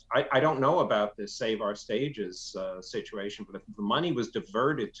money was, I don't know about this Save Our Stages situation, but if the money was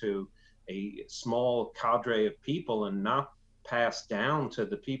diverted to a small cadre of people and not passed down to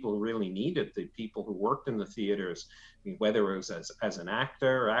the people who really need it, the people who worked in the theaters, I mean, whether it was as an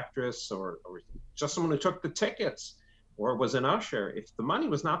actor or actress or just someone who took the tickets or was an usher, if the money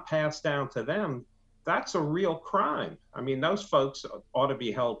was not passed down to them, that's a real crime. I mean, those folks ought to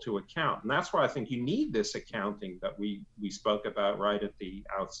be held to account. And that's why I think you need this accounting that we spoke about right at the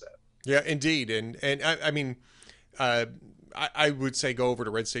outset. Yeah, indeed. And I mean, I would say go over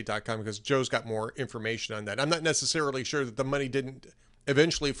to redstate.com, because Joe's got more information on that. I'm not necessarily sure that the money didn't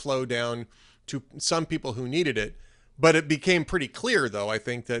eventually flow down to some people who needed it, but it became pretty clear, though, I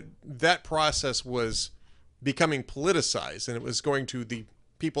think, that process was becoming politicized, and it was going to the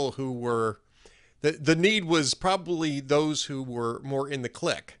people who were, the need was probably those who were more in the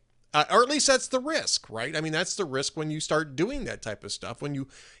clique. Or at least that's the risk, right? I mean, that's the risk when you start doing that type of stuff, when you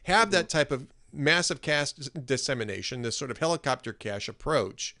have that type of massive cash dissemination, this sort of helicopter cash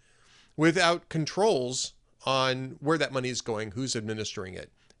approach, without controls on where that money is going, who's administering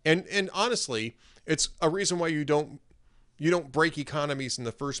it. And honestly, it's a reason why you don't break economies in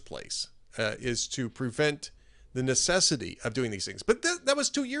the first place, is to prevent the necessity of doing these things. But that was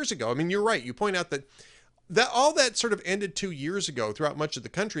 2 years ago. I mean, you're right. You point out that all that sort of ended 2 years ago throughout much of the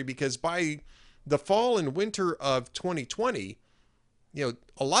country, because by the fall and winter of 2020,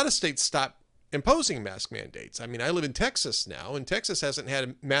 a lot of states stopped imposing mask mandates. I mean, I live in Texas now, and Texas hasn't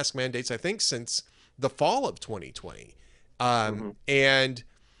had mask mandates, I think, since the fall of 2020. And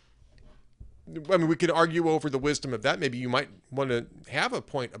I mean, we could argue over the wisdom of that. Maybe you might want to have a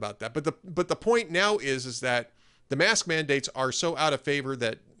point about that. But the point now is that the mask mandates are so out of favor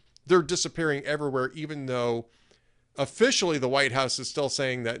that they're disappearing everywhere, even though officially the White House is still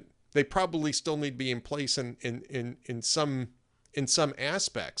saying that they probably still need to be in place in some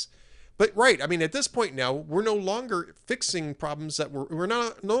aspects. But right, I mean, at this point now, we're no longer fixing problems that we're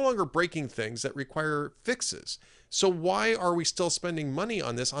no longer breaking things that require fixes. So why are we still spending money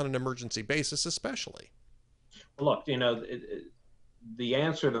on this on an emergency basis, especially? Look, the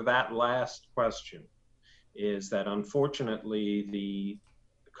answer to that last question is that unfortunately the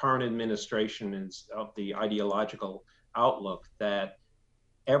current administration is of the ideological outlook that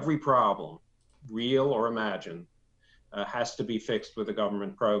every problem, real or imagined, has to be fixed with a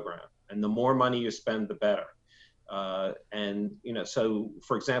government program. And the more money you spend, the better. And, you know, so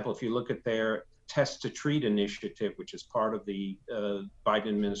for example, if you look at their test to treat initiative, which is part of the Biden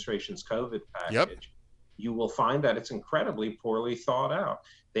administration's COVID package, you will find that it's incredibly poorly thought out.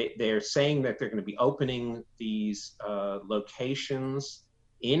 They're saying that they're going to be opening these locations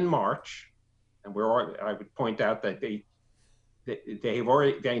in March. And I would point out that they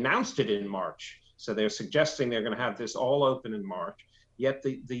announced it in March. So they're suggesting they're going to have this all open in March. Yet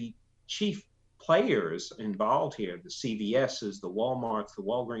the chief players involved here, the CVSs, the Walmarts, the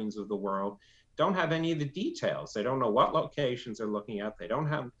Walgreens of the world, don't have any of the details. They don't know what locations they're looking at. They don't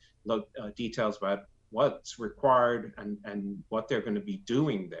have details about what's required and what they're going to be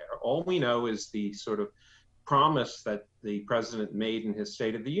doing there. All we know is the sort of promise that the president made in his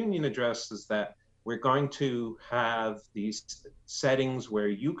State of the Union address is that we're going to have these settings where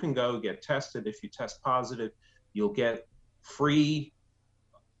you can go get tested. If you test positive, you'll get free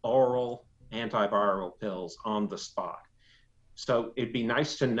oral antiviral pills on the spot. So it'd be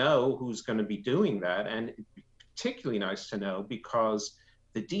nice to know who's going to be doing that. And it'd be particularly nice to know because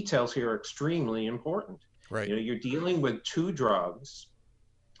the details here are extremely important. Right. You know, you're dealing with two drugs,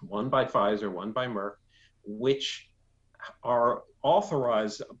 one by Pfizer, one by Merck, which are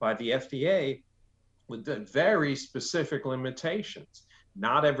authorized by the FDA with the very specific limitations.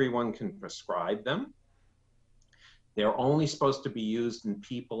 Not everyone can prescribe them. They're only supposed to be used in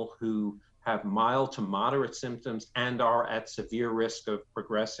people who have mild to moderate symptoms and are at severe risk of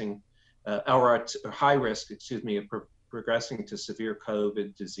progressing, or at high risk, of progressing to severe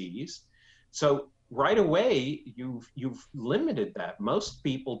COVID disease. So right away, you've limited that. Most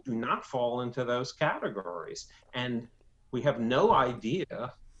people do not fall into those categories. And we have no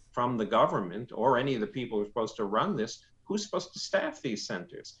idea from the government or any of the people who are supposed to run this, who's supposed to staff these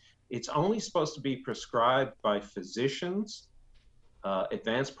centers. It's only supposed to be prescribed by physicians,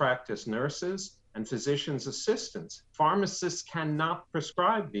 advanced practice nurses, and physicians' assistants. Pharmacists cannot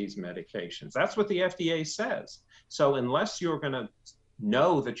prescribe these medications. That's what the FDA says. So unless you're going to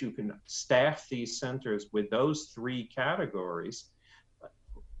know that you can staff these centers with those three categories,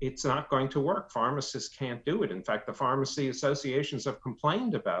 it's not going to work. Pharmacists can't do it. In fact, the pharmacy associations have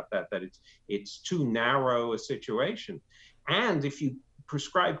complained about that it's too narrow a situation. And if you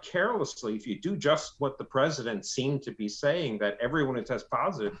prescribe carelessly, if you do just what the president seemed to be saying, that everyone who tests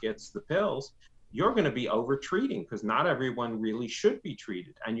positive gets the pills, you're going to be over-treating because not everyone really should be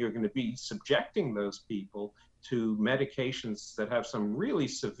treated. And you're going to be subjecting those people to medications that have some really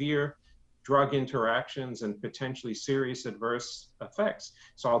severe drug interactions and potentially serious adverse effects.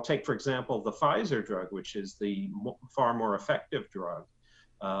 So I'll take, for example, the Pfizer drug, which is the far more effective drug.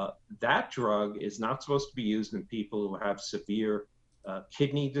 That drug is not supposed to be used in people who have severe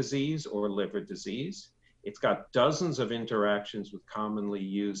kidney disease or liver disease. It's got dozens of interactions with commonly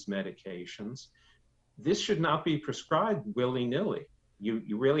used medications. This should not be prescribed willy-nilly.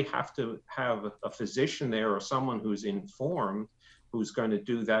 You really have to have a physician there or someone who's informed who's going to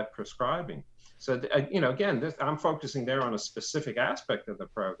do that prescribing. So, again, I'm focusing there on a specific aspect of the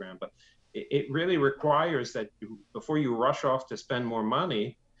program, but it really requires that before you rush off to spend more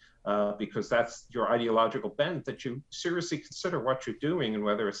money, because that's your ideological bent, that you seriously consider what you're doing and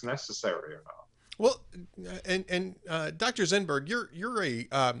whether it's necessary or not. Well, and Dr. Zinberg,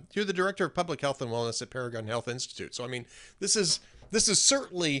 you're the director of public health and wellness at Paragon Health Institute. So, I mean, this is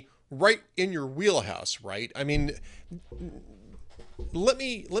certainly right in your wheelhouse, right? I mean, let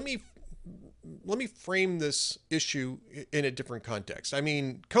me frame this issue in a different context. I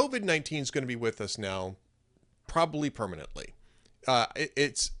mean, COVID-19 is going to be with us now, probably permanently.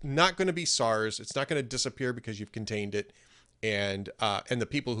 It's not going to be SARS. It's not going to disappear because you've contained it, and the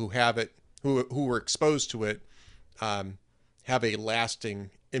people who have it, who were exposed to it, have a lasting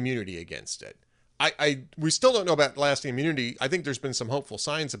immunity against it. We still don't know about lasting immunity. I think there's been some hopeful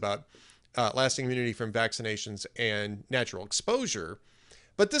signs about lasting immunity from vaccinations and natural exposure.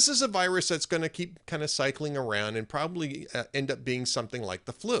 But this is a virus that's going to keep kind of cycling around and probably end up being something like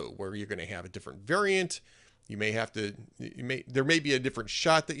the flu, where you're going to have a different variant. There may be a different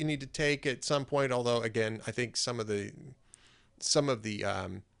shot that you need to take at some point. Although, again, I think some of the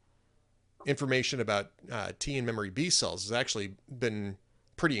information about T and memory B cells has actually been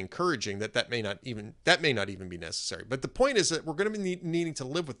pretty encouraging that may not even be necessary. But the point is that we're going to be needing to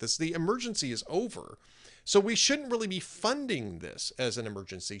live with this. The emergency is over. So we shouldn't really be funding this as an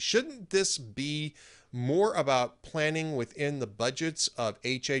emergency. Shouldn't this be more about planning within the budgets of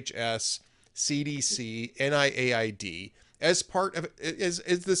HHS, CDC, NIAID as part of is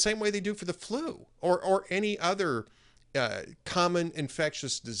the same way they do for the flu or any other common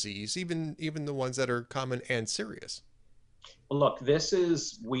infectious disease, even the ones that are common and serious? Well, look,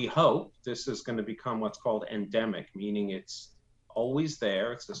 we hope this is going to become what's called endemic, meaning it's always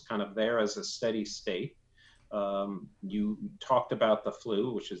there. It's just kind of there as a steady state. You talked about the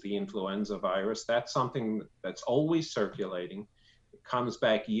flu, which is the influenza virus. That's something that's always circulating. It comes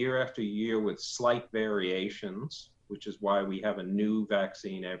back year after year with slight variations, which is why we have a new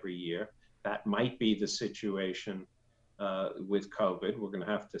vaccine every year. That might be the situation with COVID. We're going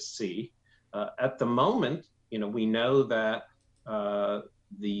to have to see. At the moment, we know that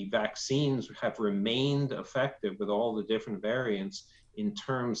the vaccines have remained effective with all the different variants in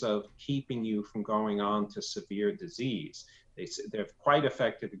terms of keeping you from going on to severe disease. They're quite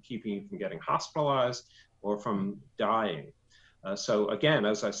effective in keeping you from getting hospitalized or from dying. So again,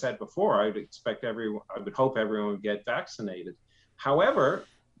 as I said before, I would hope everyone would get vaccinated. However,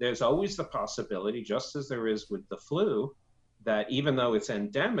 there's always the possibility, just as there is with the flu, that even though it's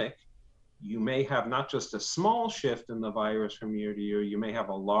endemic, you may have not just a small shift in the virus from year to year, you may have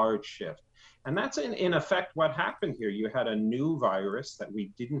a large shift. And that's in effect what happened here. You had a new virus that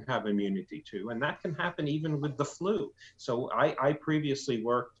we didn't have immunity to, and that can happen even with the flu. So I previously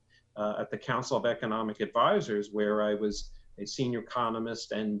worked at the Council of Economic Advisors, where I was a senior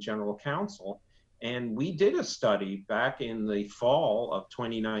economist and general counsel. And we did a study back in the fall of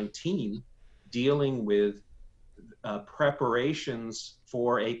 2019 dealing with preparations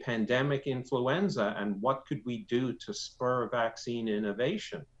for a pandemic influenza and what could we do to spur vaccine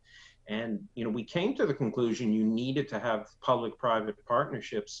innovation. And we came to the conclusion you needed to have public-private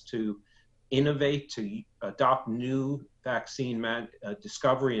partnerships to innovate, to adopt new vaccine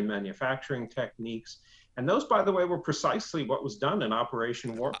discovery and manufacturing techniques. And those, by the way, were precisely what was done in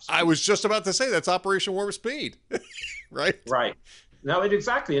Operation Warp Speed. I was just about to say that's Operation Warp Speed, right? Right. No,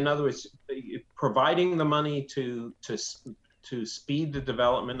 exactly. In other words, providing the money to speed the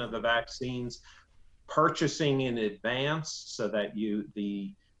development of the vaccines, purchasing in advance so that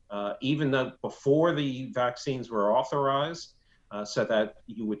even though before the vaccines were authorized, so that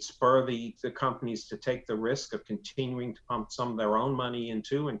you would spur the companies to take the risk of continuing to pump some of their own money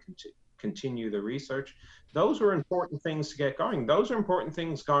into and continue the research. Those were important things to get going. Those are important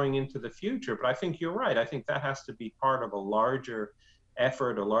things going into the future. But I think you're right. I think that has to be part of a larger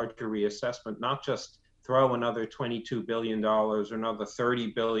effort, a larger reassessment, not just throw another $22 billion or another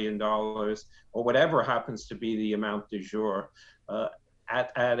 $30 billion or whatever happens to be the amount du jour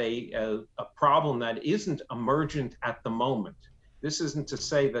at a problem that isn't emergent at the moment. This isn't to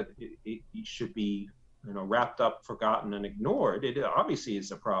say that it should be wrapped up, forgotten, and ignored. It obviously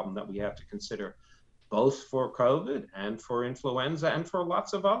is a problem that we have to consider both for COVID and for influenza and for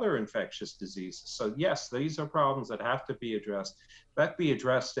lots of other infectious diseases. So yes, these are problems that have to be addressed, but be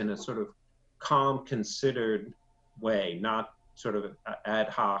addressed in a sort of calm, considered way, not sort of ad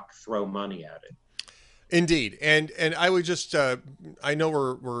hoc, throw money at it. Indeed. And I would just, I know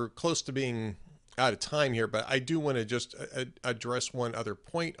we're close to being out of time here, but I do want to just address one other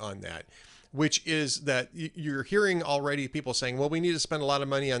point on that, which is that you're hearing already people saying, well, we need to spend a lot of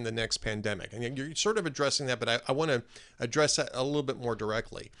money on the next pandemic. And you're sort of addressing that, but I want to address that a little bit more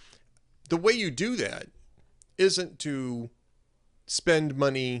directly. The way you do that isn't to spend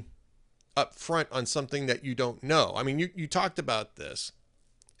money up front on something that you don't know. I mean, you talked about this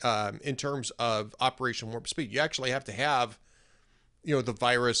in terms of Operation Warp Speed. You actually have to have the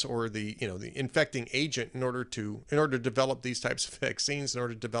virus or the infecting agent in order to develop these types of vaccines, in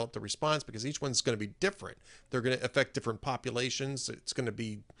order to develop the response, because each one's going to be different. They're going to affect different populations. It's going to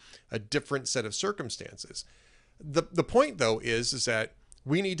be a different set of circumstances. The point, though, is that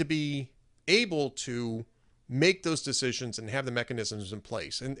we need to be able to make those decisions and have the mechanisms in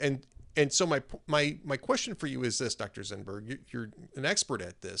place. And so my question for you is this, Dr. Zinberg, you're an expert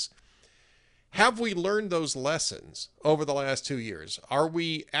at this. Have we learned those lessons over the last 2 years? Are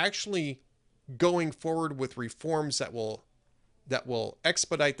we actually going forward with reforms that will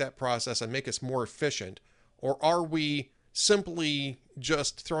expedite that process and make us more efficient? Or are we simply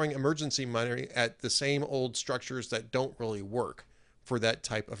just throwing emergency money at the same old structures that don't really work for that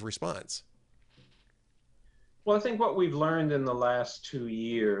type of response? Well, I think what we've learned in the last 2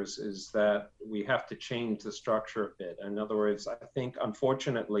 years is that we have to change the structure a bit. In other words, I think,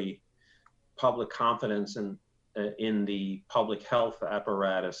 unfortunately, public confidence in the public health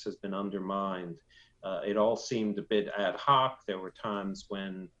apparatus has been undermined. It all seemed a bit ad hoc. There were times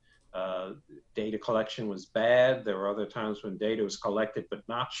when data collection was bad. There were other times when data was collected but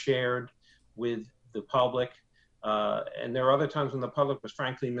not shared with the public. And there were other times when the public was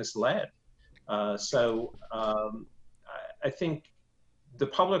frankly misled. So I think the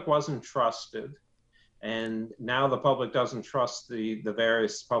public wasn't trusted. And now the public doesn't trust the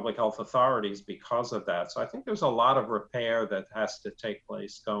various public health authorities because of that. So I think there's a lot of repair that has to take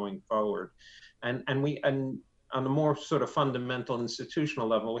place going forward. And on a more sort of fundamental institutional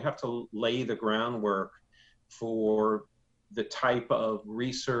level, we have to lay the groundwork for the type of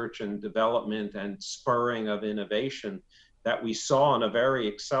research and development and spurring of innovation that we saw on a very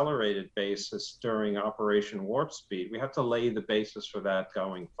accelerated basis during Operation Warp Speed. We have to lay the basis for that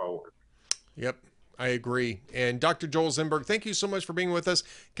going forward. Yep, I agree. And Dr. Joel Zinberg, thank you so much for being with us.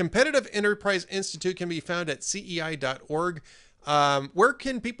 Competitive Enterprise Institute can be found at cei.org. Where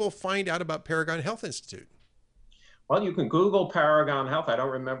can people find out about Paragon Health Institute? Well, you can Google Paragon Health. I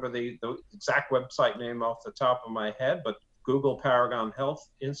don't remember the exact website name off the top of my head, but Google Paragon Health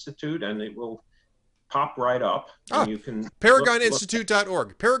Institute and it will pop right up. And you can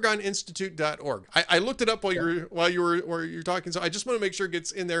ParagonInstitute.org. ParagonInstitute.org. I looked it up while you were talking, so I just want to make sure it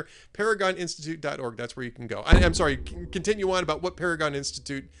gets in there. ParagonInstitute.org. That's where you can go. I'm sorry. Continue on about what Paragon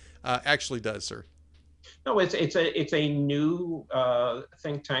Institute actually does, sir. No, it's a new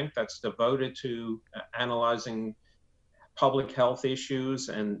think tank that's devoted to analyzing public health issues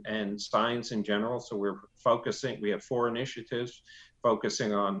and science in general. So we have 4 initiatives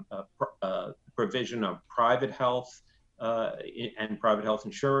focusing on provision of private health and private health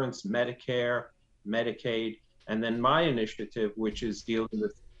insurance, Medicare, Medicaid, and then my initiative, which is dealing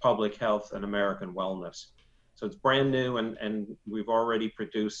with public health and American wellness. So it's brand new, and we've already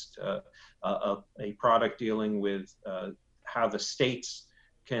produced a product dealing with how the states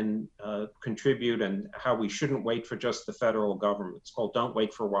can contribute and how we shouldn't wait for just the federal government. It's called Don't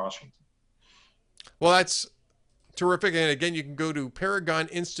Wait for Washington. Well, that's terrific. And again, you can go to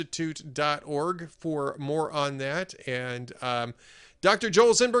paragoninstitute.org for more on that. And Dr.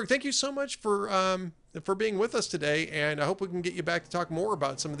 Joel Zinberg, thank you so much for being with us today. And I hope we can get you back to talk more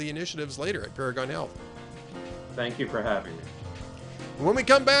about some of the initiatives later at Paragon Health. Thank you for having me. When we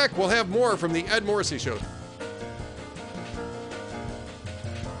come back, we'll have more from the Ed Morrissey Show.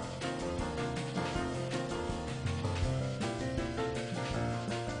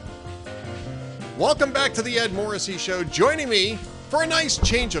 Welcome back to the Ed Morrissey Show. Joining me for a nice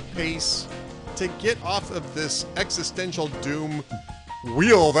change of pace to get off of this existential doom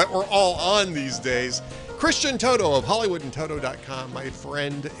wheel that we're all on these days. Christian Toto of HollywoodandToto.com, my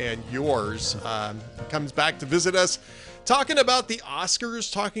friend and yours, comes back to visit us, talking about the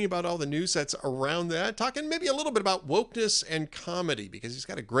Oscars, talking about all the news that's around that, talking maybe a little bit about wokeness and comedy, because he's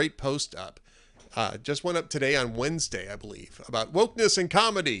got a great post up. Just went up today on Wednesday, I believe, about wokeness and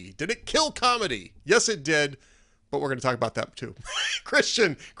comedy. Did it kill comedy? Yes, it did. But we're going to talk about that too.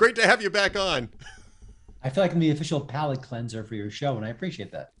 Christian, great to have you back on. I feel like I'm the official palate cleanser for your show, and I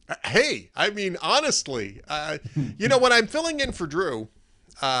appreciate that. Hey, I mean, honestly, when I'm filling in for Drew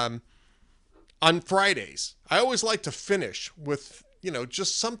on Fridays, I always like to finish with,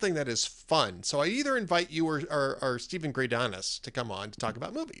 just something that is fun. So I either invite you or Stephen Gradanis to come on to talk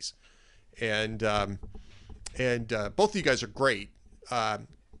about movies. And both of you guys are great.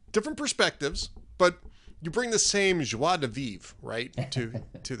 Different perspectives, but you bring the same joie de vivre, right,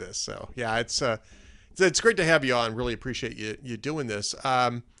 to this. So yeah, it's great to have you on. Really appreciate you doing this.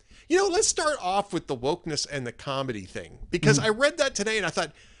 Let's start off with the wokeness and the comedy thing, because I read that today and I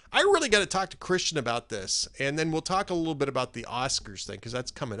thought I really got to talk to Christian about this, and then we'll talk a little bit about the Oscars thing because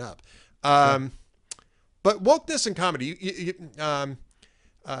that's coming up. But wokeness and comedy,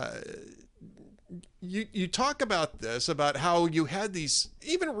 you talk about this, about how you had these,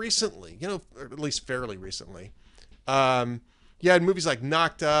 even recently, or at least fairly recently, you had movies like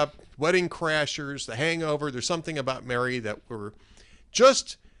Knocked Up, Wedding Crashers, The Hangover, There's Something About Mary, that were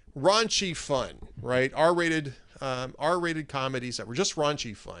just raunchy fun, right? R-rated comedies that were just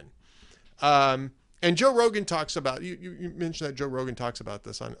raunchy fun. And Joe Rogan talks about, you mentioned that Joe Rogan talks about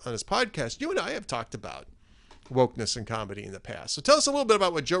this on his podcast. You and I have talked about wokeness and comedy in the past. So tell us a little bit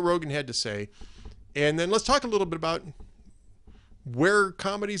about what Joe Rogan had to say, and then let's talk a little bit about where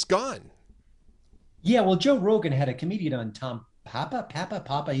comedy's gone. Yeah, well, Joe Rogan had a comedian on, Tom Papa.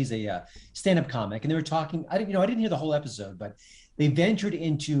 He's a stand-up comic, and they were talking. I didn't hear the whole episode, but they ventured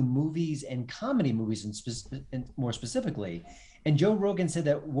into movies and comedy movies, and more specifically. And Joe Rogan said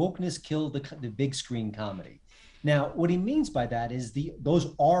that wokeness killed the big screen comedy. Now, what he means by that is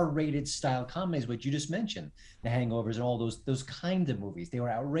those R-rated style comedies, which you just mentioned, The Hangovers and all those kind of movies. They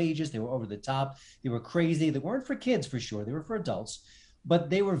were outrageous. They were over the top. They were crazy. They weren't for kids, for sure. They were for adults, but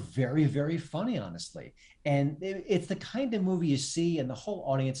they were very, very funny, honestly. And it's the kind of movie you see and the whole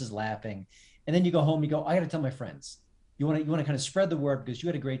audience is laughing. And then you go home, you go, I got to tell my friends. You want to kind of spread the word because you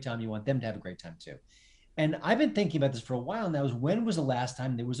had a great time. You want them to have a great time too. And I've been thinking about this for a while now, is when was the last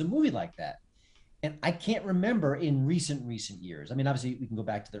time there was a movie like that? And I can't remember in recent years. I mean, obviously we can go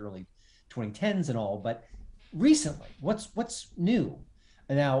back to the early 2010s and all, but recently, what's new?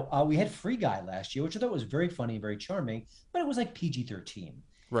 And now we had Free Guy last year, which I thought was very funny and very charming, but it was like PG-13.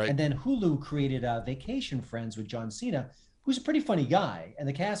 Right. And then Hulu created Vacation Friends with John Cena, who's a pretty funny guy, and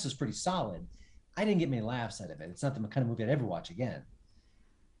the cast is pretty solid. I didn't get many laughs out of it. It's not the kind of movie I'd ever watch again.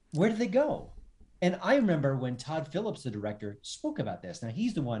 Where did they go? And I remember when Todd Phillips, the director, spoke about this. Now,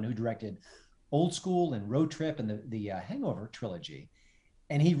 he's the one who directed Old School and Road Trip and the Hangover trilogy.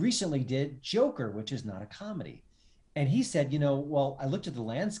 And he recently did Joker, which is not a comedy. And he said, well, I looked at the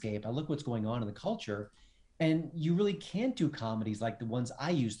landscape, I look what's going on in the culture, and you really can't do comedies like the ones I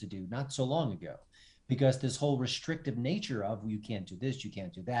used to do not so long ago, because this whole restrictive nature of, well, you can't do this, you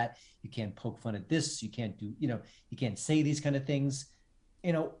can't do that, you can't poke fun at this, you can't do, you can't say these kind of things.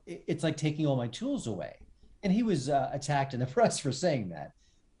 It's like taking all my tools away. And he was attacked in the press for saying that.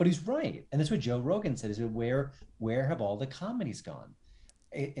 But he's right. And that's what Joe Rogan said, is where have all the comedies gone?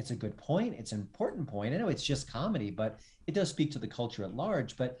 It's a good point. It's an important point. I know it's just comedy, but it does speak to the culture at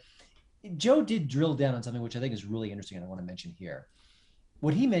large. But Joe did drill down on something which I think is really interesting and I want to mention here.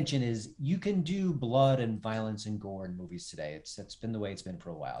 What he mentioned is you can do blood and violence and gore in movies today. It's been the way it's been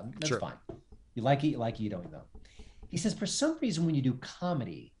for a while. That's Sure. fine. You like it, you don't know. He says, for some reason, when you do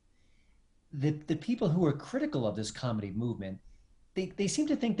comedy, the people who are critical of this comedy movement, they seem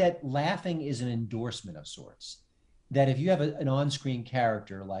to think that laughing is an endorsement of sorts. That if you have an on-screen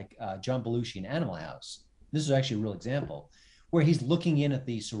character like John Belushi in Animal House, this is actually a real example, where he's looking in at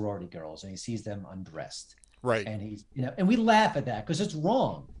the sorority girls and he sees them undressed. Right. And he's, and we laugh at that because it's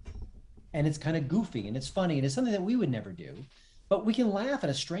wrong. And it's kind of goofy and it's funny and it's something that we would never do. But we can laugh at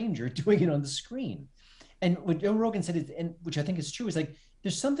a stranger doing it on the screen. And what Joe Rogan said, and which I think is true, is like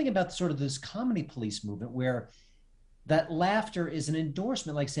there's something about sort of this comedy police movement where that laughter is an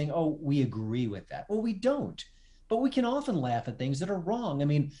endorsement, like saying, oh, we agree with that. Well, we don't. But we can often laugh at things that are wrong. I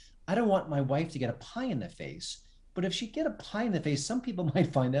mean, I don't want my wife to get a pie in the face, but if she get a pie in the face, some people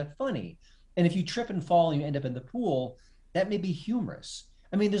might find that funny. And if you trip and fall and you end up in the pool, that may be humorous.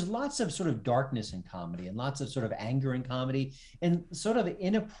 I mean, there's lots of sort of darkness in comedy and lots of sort of anger in comedy and sort of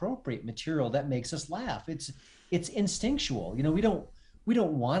inappropriate material that makes us laugh. It's instinctual. We don't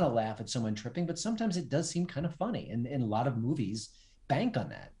want to laugh at someone tripping, but sometimes it does seem kind of funny. And a lot of movies bank on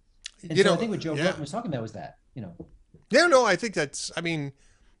that. And I think what Joe Rogan was talking about was that, Yeah, no, I think that's, I mean,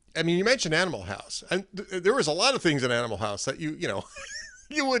 you mentioned Animal House, and there was a lot of things in Animal House that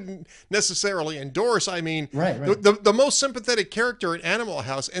you wouldn't necessarily endorse. I mean, right. The most sympathetic character in Animal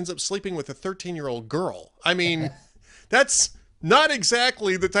House ends up sleeping with a 13-year-old girl. I mean, that's not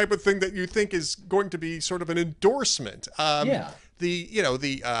exactly the type of thing that you think is going to be sort of an endorsement. The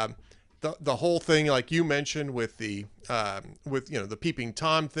whole thing, like you mentioned, with the peeping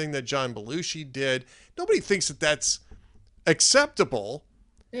Tom thing that John Belushi did, nobody thinks that that's acceptable.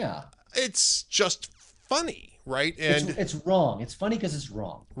 Yeah, it's just funny, right? And it's wrong. It's funny because it's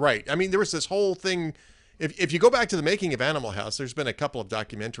wrong. Right. I mean, there was this whole thing. If you go back to the making of Animal House, there's been a couple of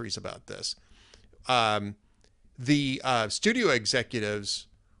documentaries about this. The studio executives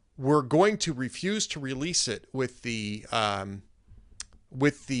were going to refuse to release it with the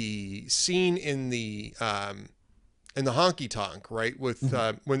scene in the honky tonk, right? With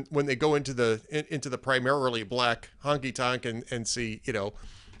when they go into the primarily black honky tonk and see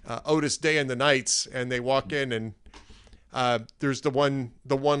Otis Day and the Knights, and they walk in and there's the one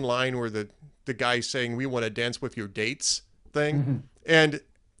line where the guy's saying, "We want to dance with your dates" thing, and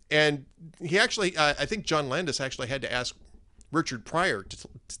he actually I think John Landis actually had to ask Richard Pryor to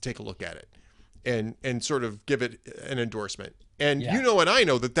take a look at it and sort of give it an endorsement. And and I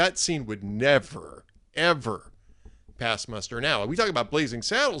know that scene would never, ever pass muster now. We talk about Blazing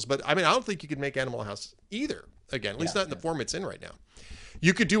Saddles, but I mean, I don't think you could make Animal House either again, at least not in the form it's in right now.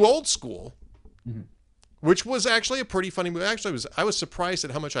 You could do Old School, which was actually a pretty funny movie. Actually, I was surprised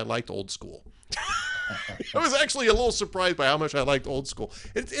at how much I liked Old School. I was actually a little surprised by how much I liked Old School.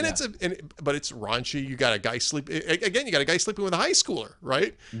 But it's raunchy. You got a guy sleeping with a high schooler,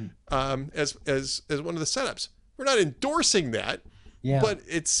 right? As one of the setups. We're not endorsing that, but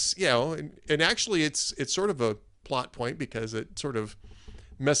it's and actually it's sort of a plot point because it sort of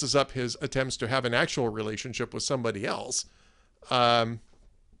messes up his attempts to have an actual relationship with somebody else.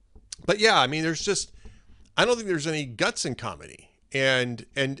 But yeah, I mean, I don't think there's any guts in comedy. And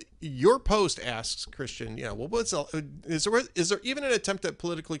your post asks, Christian, is there even an attempt at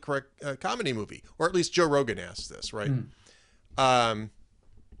politically correct comedy movie? Or at least Joe Rogan asked this, right? I'll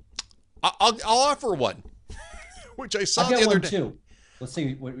offer one, which I saw the other day. Too. Let's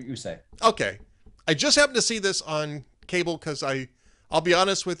see what you say. Okay. I just happened to see this on cable because I I'll be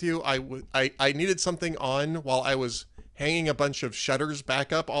honest with you. I needed something on while I was hanging a bunch of shutters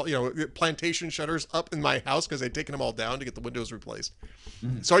back up, all plantation shutters up in my house because I'd taken them all down to get the windows replaced.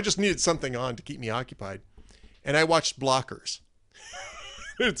 Mm-hmm. So I just needed something on to keep me occupied, and I watched Blockers.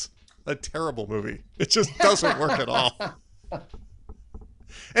 It's a terrible movie. It just doesn't work at all.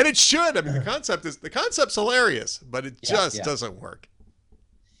 And it should. I mean, the concept's hilarious, but it just doesn't work.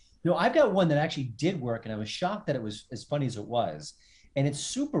 No, I've got one that actually did work, and I was shocked that it was as funny as it was. And it's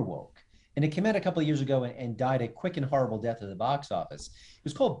super woke. And it came out a couple of years ago and died a quick and horrible death at the box office. It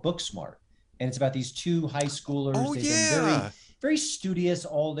was called Booksmart. And it's about these two high schoolers. Oh, They've been very, very studious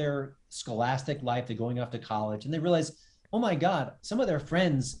all their scholastic life. They're going off to college. And they realize, oh, my God, some of their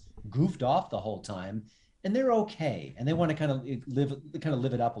friends goofed off the whole time. And they're okay. And they want to kind of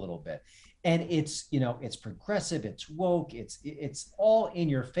live it up a little bit. And it's, it's progressive, it's woke, it's all in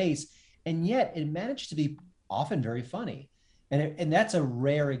your face. And yet it managed to be often very funny. And that's a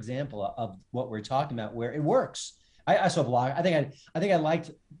rare example of what we're talking about where it works. I saw Block. I think I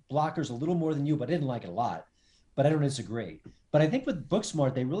liked Blockers a little more than you, but I didn't like it a lot. But I don't disagree. But I think with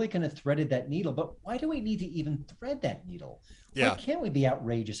Booksmart, they really kind of threaded that needle. But why do we need to even thread that needle? Yeah. Why can't we be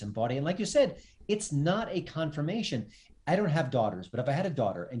outrageous and bawdy? And like you said, it's not a confirmation. I don't have daughters, but if I had a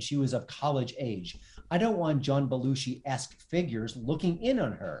daughter and she was of college age, I don't want John Belushi-esque figures looking in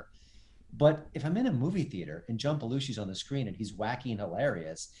on her. But if I'm in a movie theater and John Belushi's on the screen and he's wacky and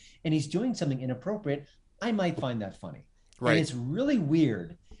hilarious and he's doing something inappropriate, I might find that funny. Right. And it's really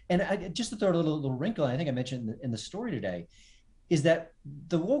weird. And just to throw a little wrinkle, I think I mentioned in the story today, is that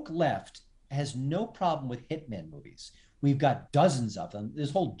the woke left has no problem with hitmen movies. We've got dozens of them.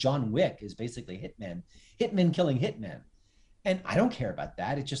 This whole John Wick is basically hitmen killing hitmen. And I don't care about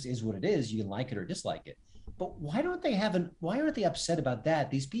that. It just is what it is. You can like it or dislike it. But why aren't they upset about that?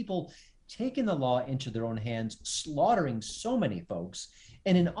 These people taking the law into their own hands, slaughtering so many folks.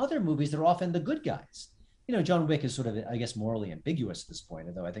 And in other movies, they're often the good guys. John Wick is sort of, I guess, morally ambiguous at this point,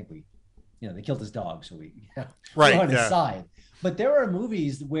 although I think they killed his dog, so we're on his side. But there are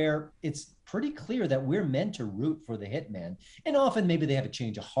movies where it's pretty clear that we're meant to root for the hitman. And often maybe they have a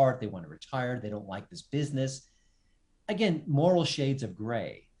change of heart. They want to retire. They don't like this business. Again, moral shades of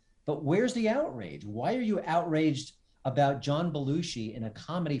gray. But where's the outrage? Why are you outraged about John Belushi in a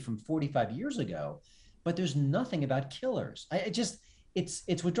comedy from 45 years ago, but there's nothing about killers?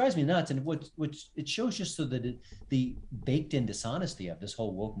 It's what drives me nuts, and which it shows just so that the baked-in dishonesty of this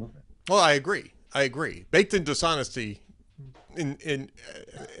whole woke movement. Well, I agree. Baked-in dishonesty in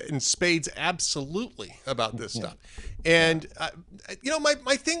spades, absolutely, about this stuff. And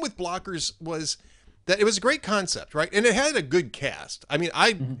my thing with Blockers was that it was a great concept, right? And it had a good cast. I mean,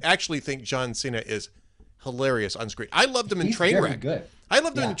 I actually think John Cena is hilarious on screen. I loved him in Trainwreck. Good. I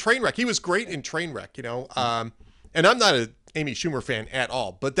loved him in Trainwreck. He was great in Trainwreck, and I'm not a Amy Schumer fan at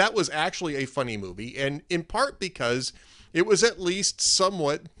all, but that was actually a funny movie, and in part because it was at least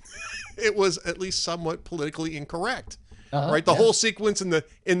somewhat politically incorrect. Right? The whole sequence in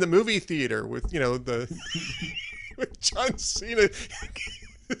the movie theater with with John Cena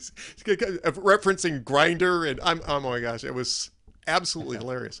referencing Grindr, and oh my gosh, it was absolutely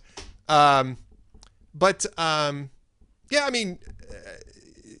hilarious. Blockers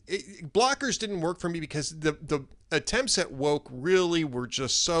didn't work for me because the attempts at woke really were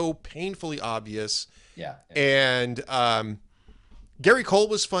just so painfully obvious. Yeah. And Gary Cole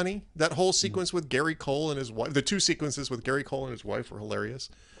was funny. That whole sequence with Gary Cole and his wife, the two sequences with Gary Cole and his wife were hilarious.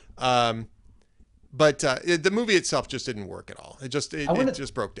 But the movie itself just didn't work at all. It just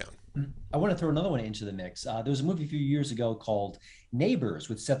broke down. I want to throw another one into the mix. There was a movie a few years ago called Neighbors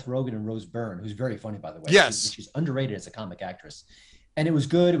with Seth Rogen and Rose Byrne, who's very funny, by the way. Yes. She's underrated as a comic actress. And it was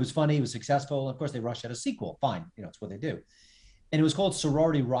good. It was funny. It was successful. Of course, they rushed out a sequel. Fine. It's what they do. And it was called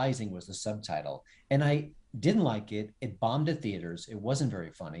Sorority Rising was the subtitle. And I didn't like it. It bombed at theaters. It wasn't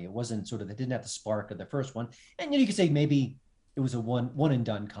very funny. It wasn't it didn't have the spark of the first one. And you could say maybe it was a one and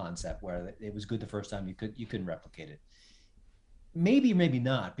done concept where it was good the first time. You couldn't replicate it. Maybe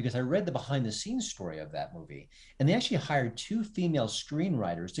not, because I read the behind the scenes story of that movie, and they actually hired two female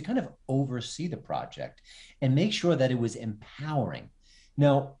screenwriters to kind of oversee the project and make sure that it was empowering.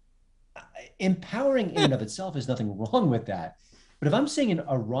 Now, empowering in and of itself is nothing wrong with that. But if I'm seeing a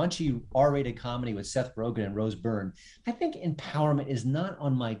raunchy R-rated comedy with Seth Rogen and Rose Byrne, I think empowerment is not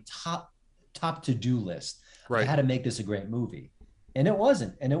on my top to-do list. Right. Of how to make this a great movie. And it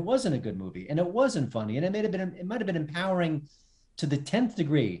wasn't. And it wasn't a good movie. And it wasn't funny. And it might have been empowering to the 10th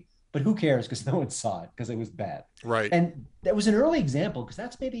degree, but who cares, because no one saw it because it was bad. Right. And that was an early example, because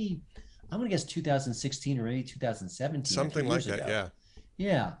that's maybe, I'm going to guess 2016 or maybe 2017. Something like that, ago.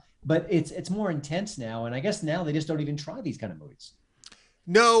 Yeah. But it's more intense now. And I guess now they just don't even try these kind of movies.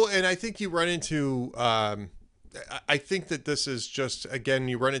 No, and I think you run into. I think that this is just, again,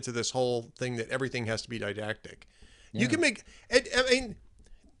 you run into this whole thing that everything has to be didactic. Yeah. You can make. I mean,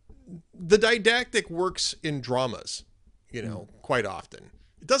 the didactic works in dramas, quite often.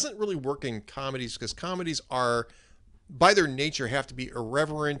 It doesn't really work in comedies because comedies are, by their nature, have to be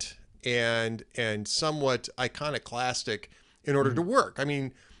irreverent and somewhat iconoclastic in order to work. I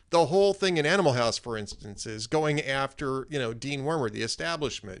mean, the whole thing in Animal House, for instance, is going after, Dean Wormer, the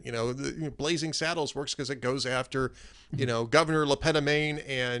establishment. Blazing Saddles works because it goes after, Governor LePetomane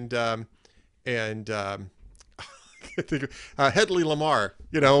and Hedley Lamar,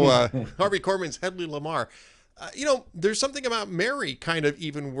 Harvey Korman's Hedley Lamar. There's something about Mary kind of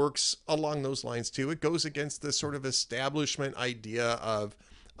even works along those lines too. It goes against the sort of establishment idea of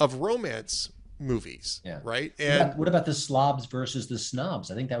romance movies, right? And what about the slobs versus the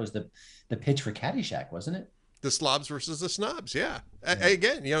snobs? I think that was the pitch for Caddyshack, wasn't it? The slobs versus the snobs, yeah.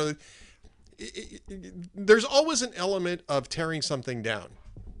 Again, there's always an element of tearing something down,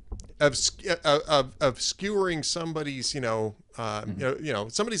 of skewering somebody's,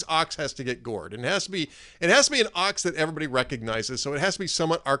 somebody's ox has to get gored, and it has to be an ox that everybody recognizes. So it has to be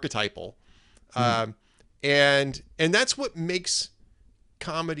somewhat archetypal, and that's what makes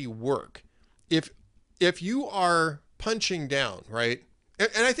comedy work. If you are punching down, right?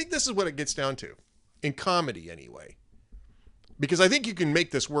 And I think this is what it gets down to in comedy anyway, because I think you can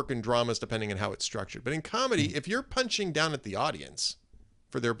make this work in dramas depending on how it's structured. But in comedy, if you're punching down at the audience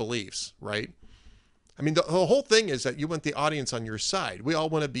for their beliefs, right? I mean, the whole thing is that you want the audience on your side. We all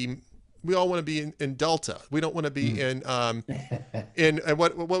want to be in Delta. We don't want to be in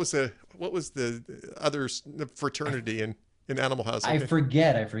what was the other fraternity in Animal House? I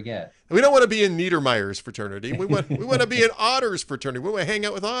forget. We don't want to be in Niedermeyer's fraternity. We want to be in Otter's fraternity. We want to hang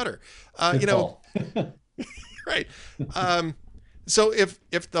out with Otter. Right. So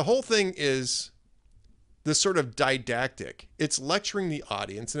if the whole thing is this sort of didactic, it's lecturing the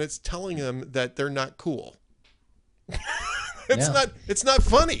audience and it's telling them that they're not cool. It's not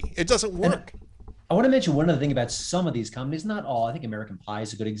funny. It doesn't work. I want to mention one other thing about some of these comedies, not all. I think American Pie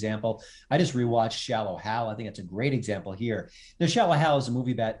is a good example. I just rewatched Shallow Hal. I think that's a great example here. Now, Shallow Hal is a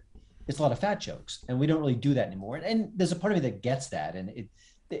movie that it's a lot of fat jokes, and we don't really do that anymore. And there's a part of me that gets that, and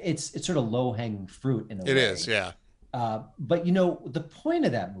it's sort of low-hanging fruit in a way. It is, yeah. But the point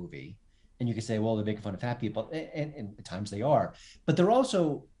of that movie, and you can say, well, they're making fun of fat people, and at times they are, but they're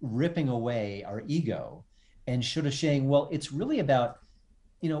also ripping away our ego and sort of saying, well, it's really about,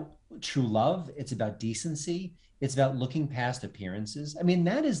 true love. It's about decency. It's about looking past appearances. I mean,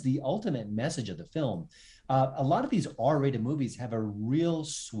 that is the ultimate message of the film. A lot of these R-rated movies have a real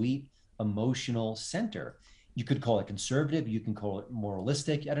sweet emotional center. You could call it conservative. You can call it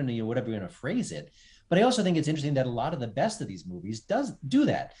moralistic. I don't know, whatever you're going to phrase it. But I also think it's interesting that a lot of the best of these movies does do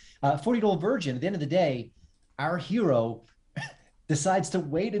that. 40-Year-Old Virgin, at the end of the day, our hero decides to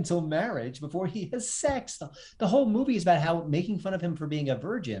wait until marriage before he has sex. The whole movie is about how making fun of him for being a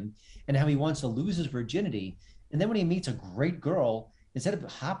virgin and how he wants to lose his virginity. And then when he meets a great girl, instead of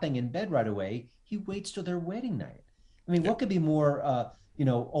hopping in bed right away, he waits till their wedding night. I mean, what could be more,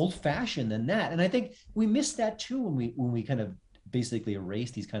 old-fashioned than that? And I think we miss that too when we kind of basically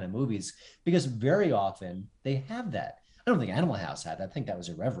erase these kind of movies, because very often they have that. I don't think Animal House had that. I think that was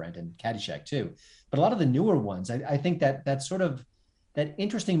irreverent, and Caddyshack too. But a lot of the newer ones, I think that sort of that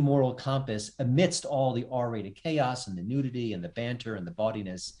interesting moral compass amidst all the R-rated chaos and the nudity and the banter and the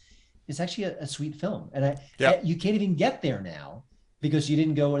bawdiness is actually a sweet film. And you can't even get there now because you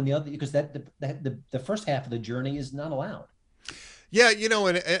didn't go in the other, because the first half of the journey is not allowed. Yeah,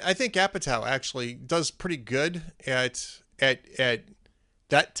 and I think Apatow actually does pretty good at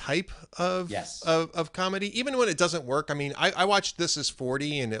that type of comedy, even when it doesn't work. I mean, I watched This Is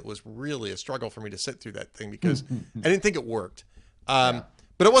 40, and it was really a struggle for me to sit through that thing because I didn't think it worked.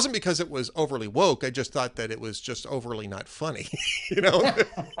 But it wasn't because it was overly woke. I just thought that it was just overly not funny,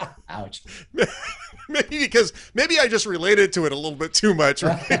 Ouch. Maybe I just related to it a little bit too much,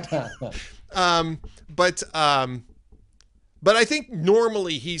 right? But I think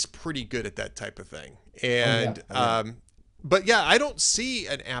normally he's pretty good at that type of thing. And but yeah, I don't see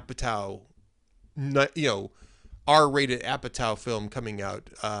an Apatow, R-rated Apatow film coming out.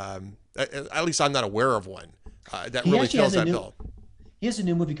 At least I'm not aware of one that really fills that bill. He has a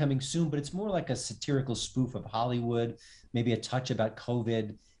new movie coming soon, but it's more like a satirical spoof of Hollywood, maybe a touch about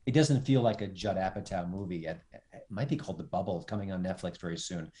COVID. It doesn't feel like a Judd Apatow movie. It might be called The Bubble, coming on Netflix very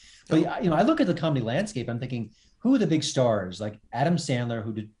soon. But I look at the comedy landscape. I'm thinking, who are the big stars? Like Adam Sandler,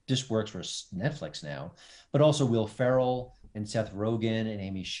 who just works for Netflix now, but also Will Ferrell and Seth Rogen and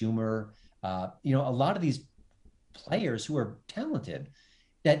Amy Schumer. A lot of these players who are talented.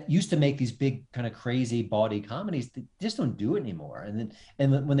 that used to make these big kind of crazy bawdy comedies, they just don't do it anymore.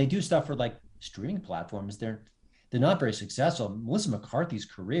 And when they do stuff for like streaming platforms, they're not very successful. Melissa McCarthy's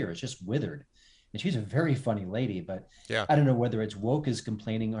career is just withered. And she's a very funny lady, but Yeah. I don't know whether it's woke is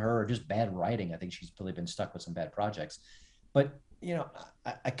complaining her or just bad writing. I think she's really been stuck with some bad projects. But, you know,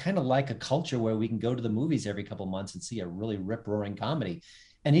 I kind of like a culture where we can go to the movies every couple of months and see a really rip-roaring comedy.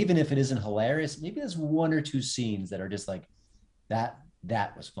 And even if it isn't hilarious, maybe there's one or two scenes that are just like, that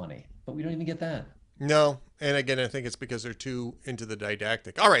was funny. But we don't even get that. No. And again, I think it's because they're too into the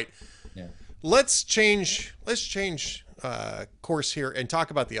didactic. All right. Yeah. Let's change course here and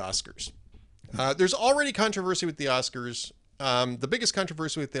talk about the Oscars. There's already controversy with the Oscars. The biggest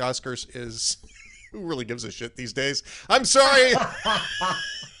controversy with the Oscars is who really gives a shit these days? I'm sorry.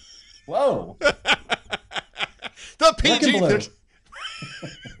 Whoa. The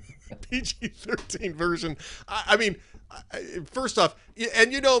PG-13 version. I mean, first off,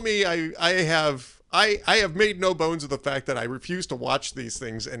 and you know me, I have made no bones of the fact that I refuse to watch these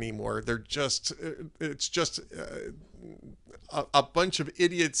things anymore. They're just, it's just a bunch of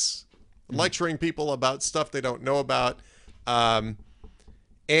idiots lecturing people about stuff they don't know about,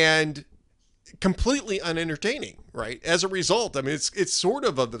 and completely unentertaining, right? As a result, I mean, it's sort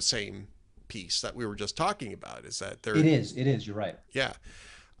of the same piece that we were just talking about, is that they're... It is, you're right. Yeah.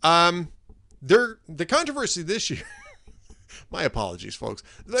 The controversy this year, my apologies, folks.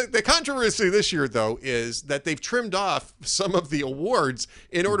 The controversy this year, though, is that they've trimmed off some of the awards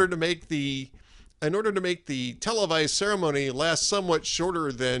in order to make the televised ceremony last somewhat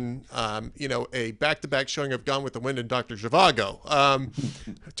shorter than, a back-to-back showing of Gone with the Wind and Dr. Zhivago.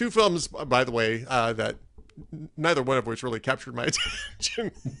 Two films, by the way, that neither one of which really captured my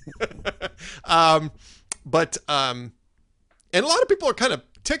attention. And a lot of people are kind of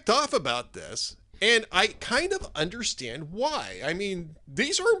ticked off about this, and I kind of understand why. I mean,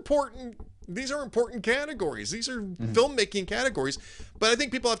 these are important categories. These are filmmaking categories, but I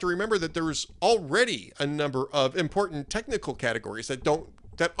think people have to remember that there's already a number of important technical categories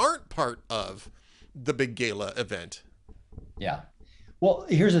that aren't part of the big gala event. Yeah. Well,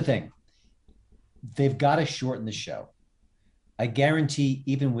 here's the thing. They've got to shorten the show. I guarantee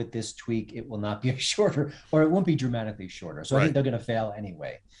even with this tweak, it will not be shorter, or it won't be dramatically shorter. So I think they're going to fail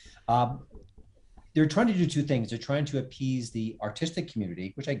anyway. They're trying to do two things. They're trying to appease the artistic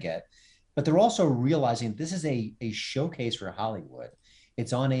community, which I get, but they're also realizing this is a showcase for Hollywood.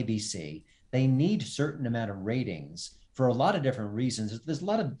 It's on ABC. They need a certain amount of ratings for a lot of different reasons. There's a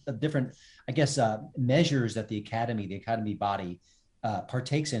lot of different, I guess, measures that the academy body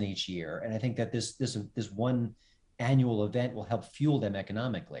partakes in each year. And I think that this one annual event will help fuel them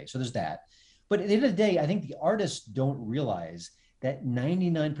economically. So there's that. But at the end of the day, I think the artists don't realize that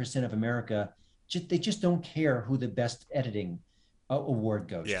 99% of America, they just don't care who the best editing award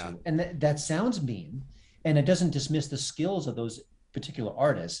goes to. And that sounds mean, and it doesn't dismiss the skills of those particular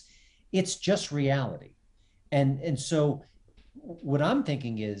artists. It's just reality. And so what I'm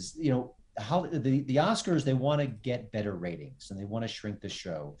thinking is, how the Oscars, they want to get better ratings and they want to shrink the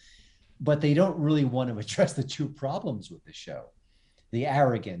show, but they don't really want to address the true problems with the show. The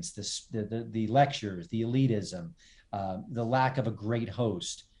arrogance, the lectures, the elitism, the lack of a great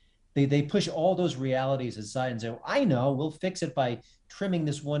host. They push all those realities aside and say, well, I know, we'll fix it by trimming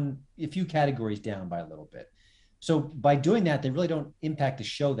a few categories down by a little bit. So by doing that, they really don't impact the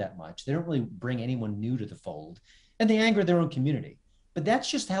show that much. They don't really bring anyone new to the fold, and they anger their own community. But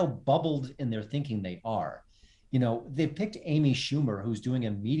that's just how bubbled in their thinking they are. They picked Amy Schumer, who's doing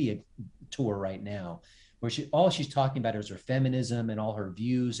a media tour right now, where all she's talking about is her feminism and all her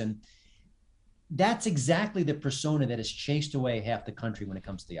views. And that's exactly the persona that has chased away half the country when it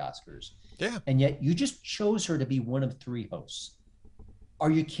comes to the Oscars. Yeah. And yet you just chose her to be one of three hosts.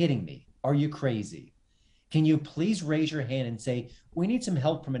 Are you kidding me? Are you crazy? Can you please raise your hand and say, we need some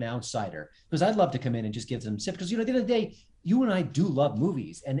help from an outsider? Because I'd love to come in and just give them tips. Because, at the end of the day, you and I do love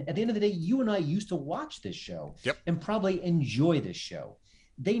movies. And at the end of the day, you and I used to watch this show and probably enjoy this show.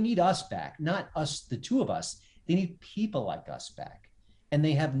 They need us back, not us, the two of us. They need people like us back. And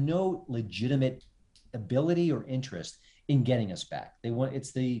they have no legitimate ability or interest in getting us back.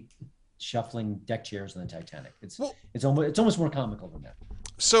 It's the shuffling deck chairs on the Titanic. It's almost more comical than that.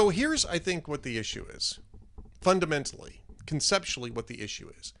 So here's, I think, what the issue is. Fundamentally, conceptually, what the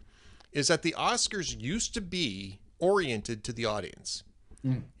issue is that the Oscars used to be oriented to the audience.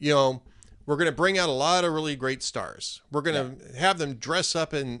 We're going to bring out a lot of really great stars. We're going to have them dress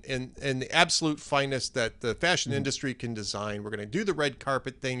up in the absolute finest that the fashion industry can design. We're going to do the red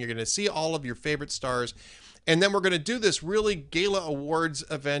carpet thing. You're going to see all of your favorite stars. And then we're going to do this really gala awards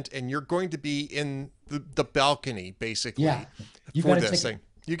event, and you're going to be in the balcony, basically, for this thing.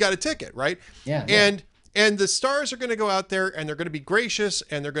 you got a ticket, right? Yeah. And the stars are going to go out there and they're going to be gracious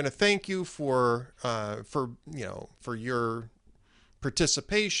and they're going to thank you for your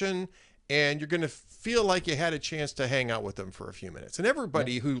participation, and you're going to feel like you had a chance to hang out with them for a few minutes. And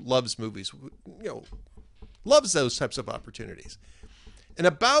everybody who loves movies, loves those types of opportunities. And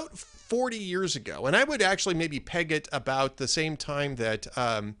about 40 years ago, and I would actually maybe peg it about the same time that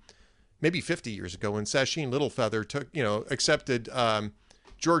maybe 50 years ago when Sacheen Littlefeather accepted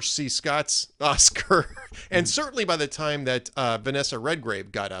George C. Scott's Oscar. And certainly by the time that Vanessa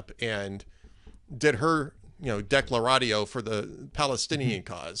Redgrave got up and did her, declaratio for the Palestinian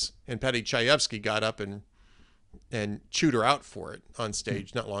cause, and Patty Chayefsky got up and chewed her out for it on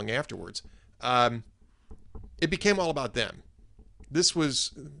stage not long afterwards. It became all about them. This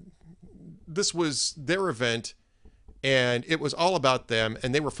was their event, and it was all about them,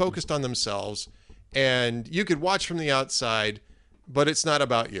 and they were focused on themselves, and you could watch from the outside, but it's not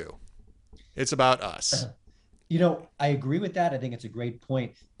about you. It's about us. I agree with that. I think it's a great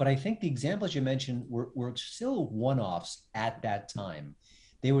point, but I think the examples you mentioned were still one-offs at that time.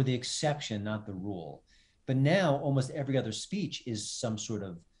 They were the exception, not the rule. But now almost every other speech is some sort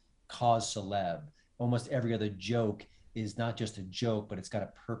of cause celeb. Almost every other joke is not just a joke, but it's got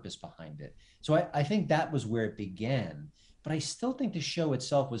a purpose behind it. So I think that was where it began. But I still think the show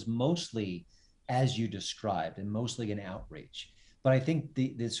itself was mostly as you described and mostly an outreach. But I think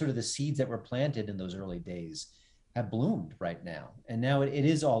the sort of the seeds that were planted in those early days have bloomed right now. And now it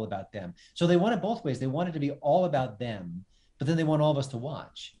is all about them. So they want it both ways. They want it to be all about them, but then they want all of us to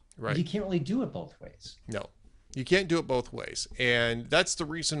watch. Right. You can't really do it both ways. No, you can't do it both ways. And that's the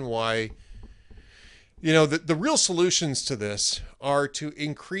reason why, the real solutions to this are to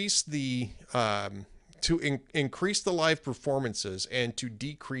increase the increase the live performances and to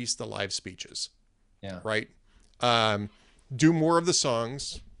decrease the live speeches. Yeah. Right. Do more of the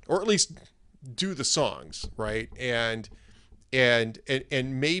songs, or at least do the songs, right? And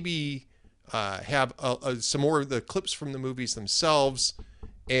maybe have some more of the clips from the movies themselves,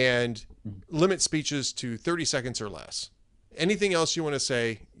 and limit speeches to 30 seconds or less. Anything else you want to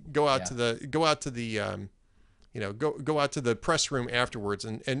say, go out to the press room afterwards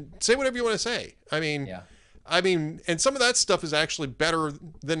and say whatever you want to say. I mean, and some of that stuff is actually better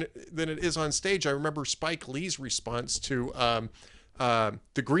than it is on stage. I remember Spike Lee's response to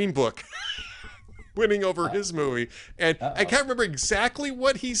the Green Book winning over his movie, and I can't remember exactly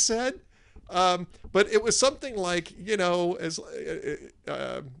what he said, but it was something like,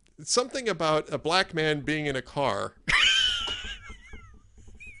 something about a black man being in a car.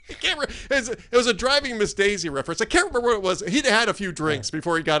 I can't remember. It was a Driving Miss Daisy reference. I can't remember what it was. He'd had a few drinks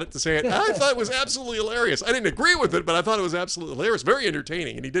before he got it to say it. I thought it was absolutely hilarious. I didn't agree with it, but I thought it was absolutely hilarious. Very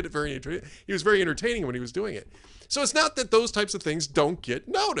entertaining, and he did it he was very entertaining when he was doing it. So it's not that those types of things don't get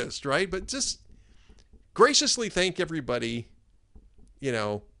noticed, right? But just graciously thank everybody,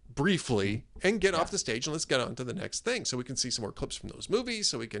 briefly, and get off the stage, and let's get on to the next thing so we can see some more clips from those movies,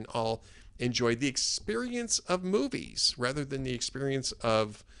 so we can all enjoy the experience of movies rather than the experience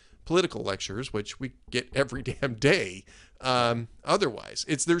of political lectures, which we get every damn day. Otherwise,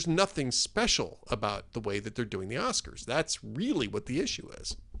 there's nothing special about the way that they're doing the Oscars. That's really what the issue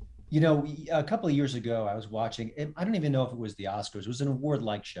is. A couple of years ago, I was watching, I don't even know if it was the Oscars. It was an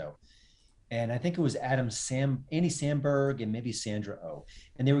award-like show. And I think it was Andy Samberg and maybe Sandra Oh.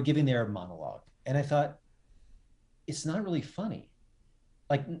 And they were giving their monologue. And I thought, it's not really funny.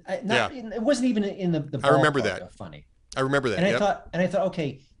 Like, it wasn't even in the I remember that. Of funny. I remember that. And I thought,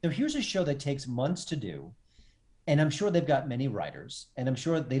 okay, now here's a show that takes months to do. And I'm sure they've got many writers. And I'm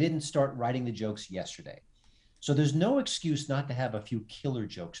sure they didn't start writing the jokes yesterday. So there's no excuse not to have a few killer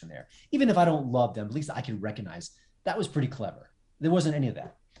jokes in there. Even if I don't love them, at least I can recognize that was pretty clever. There wasn't any of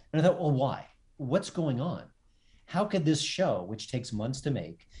that. And I thought, well, why? What's going on? How could this show, which takes months to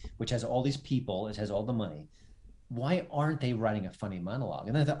make, which has all these people, it has all the money, why aren't they writing a funny monologue?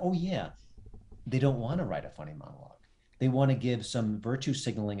 And then I thought, oh yeah, they don't want to write a funny monologue. They want to give some virtue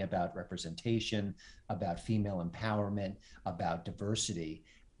signaling about representation, about female empowerment, about diversity.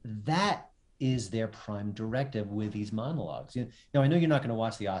 That is their prime directive with these monologues. Now, I know you're not going to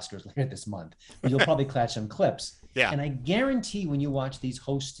watch the Oscars later this month, but you'll probably catch some clips. Yeah. And I guarantee when you watch these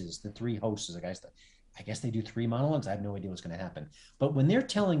hostess, the three hostess, I guess they do 3 monologues. I have no idea what's going to happen. But when they're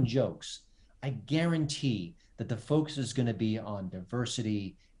telling jokes, I guarantee that the focus is going to be on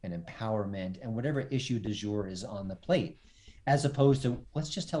diversity and empowerment and whatever issue du jour is on the plate, as opposed to let's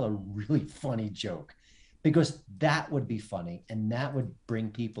just tell a really funny joke, because that would be funny and that would bring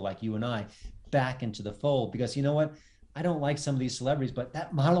people like you and I back into the fold. Because you know what? I don't like some of these celebrities, but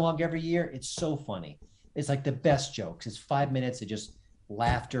that monologue every year, it's so funny. It's like the best jokes. It's 5 minutes. It just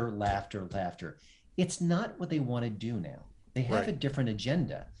laughter, laughter, laughter. It's not what they want to do now. They have a different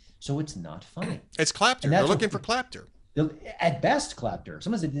agenda, so it's not funny. It's clapter. They're looking for clapter. At best, clapter.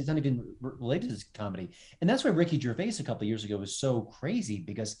 Sometimes it's not even related to this comedy. And that's why Ricky Gervais a couple of years ago was so crazy,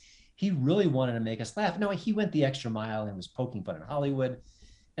 because he really wanted to make us laugh. No, he went the extra mile and was poking fun at Hollywood.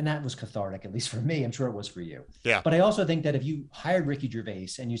 And that was cathartic, at least for me. I'm sure it was for you. Yeah. But I also think that if you hired Ricky Gervais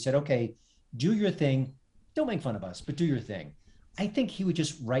and you said, okay, do your thing, don't make fun of us, but do your thing, I think he would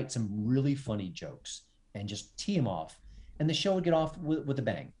just write some really funny jokes and just tee him off, and the show would get off with a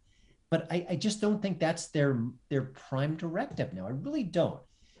bang. But I just don't think that's their prime directive now. I really don't.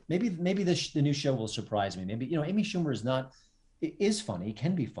 Maybe the new show will surprise me. Maybe, Amy Schumer is funny,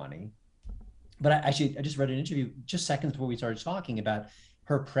 can be funny. But I just read an interview just seconds before we started talking about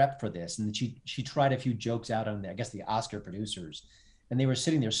her prep for this, and that she tried a few jokes out on the Oscar producers, and they were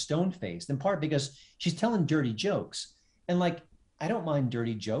sitting there stone-faced, in part because she's telling dirty jokes. And I don't mind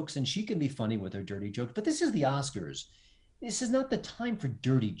dirty jokes, and she can be funny with her dirty jokes, but this is the Oscars. This is not the time for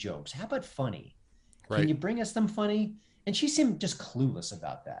dirty jokes. How about funny? Right. Can you bring us some funny? And she seemed just clueless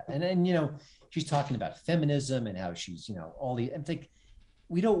about that. And then, she's talking about feminism and how she's, I'm thinking,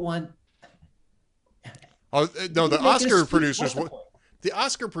 we don't want. Oh, no, the Oscar producers, the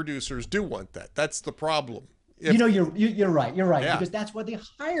Oscar producers do want that. That's the problem. You're right. Yeah. Because that's why they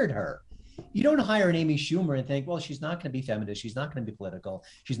hired her. You don't hire an Amy Schumer and think, well, she's not going to be feminist. She's not going to be political.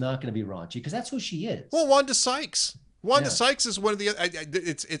 She's not going to be raunchy, because that's who she is. Well, Wanda Sykes. Wanda Sykes is one of the.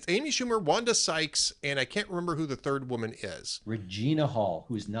 It's Amy Schumer, Wanda Sykes, and I can't remember who the third woman is. Regina Hall,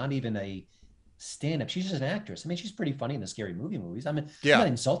 who's not even a stand-up. She's just an actress. I mean, she's pretty funny in the Scary Movie movies. I mean, I'm not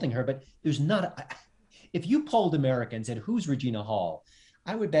insulting her, but there's not. If you polled America and said, who's Regina Hall,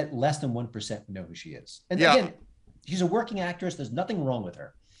 I would bet less than 1% would know who she is. And again, she's a working actress. There's nothing wrong with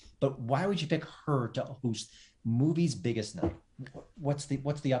her. But why would you pick her to host movie's biggest night? What's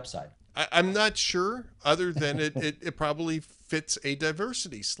the upside? I'm not sure, other than it probably fits a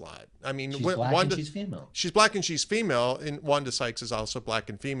diversity slot. I mean, she's black and she's female. She's black and she's female, and Wanda Sykes is also black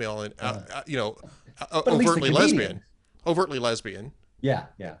and female, and overtly lesbian. Overtly lesbian. Yeah.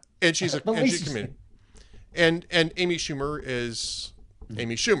 And she's a comedian. And Amy Schumer is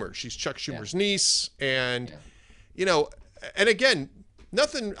Amy Schumer. She's Chuck Schumer's niece, and and again.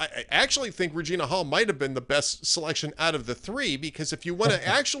 Nothing. I actually think Regina Hall might have been the best selection out of the three, because if you want to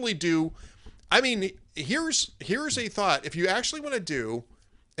actually do, I mean, here's a thought. If you actually want to do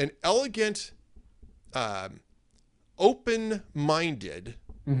an elegant, open-minded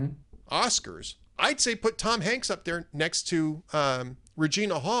Oscars, I'd say put Tom Hanks up there next to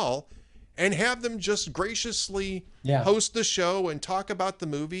Regina Hall, and have them just graciously host the show and talk about the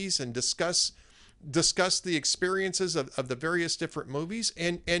movies and discuss the experiences of the various different movies,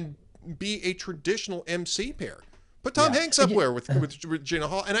 and be a traditional MC pair. Put Tom Hanks up there with Regina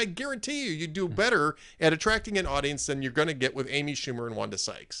Hall, and I guarantee you do better at attracting an audience than you're going to get with Amy Schumer and Wanda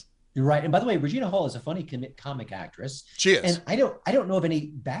Sykes. You're right. And by the way, Regina Hall is a funny comic actress. She is. And I don't know of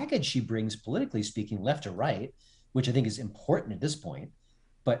any baggage she brings, politically speaking, left or right, which I think is important at this point.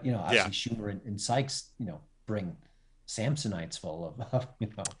 But, obviously Schumer and Sykes, bring Samsonites full of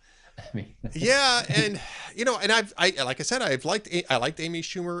I mean, and like I said, I liked Amy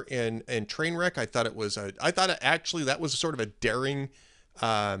Schumer in Trainwreck. I thought actually that was sort of a daring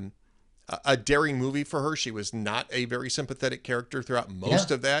movie for her. She was not a very sympathetic character throughout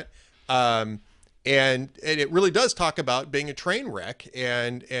most of that, and it really does talk about being a train wreck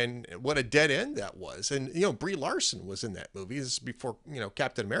and what a dead end that was. And Brie Larson was in that movie. This is before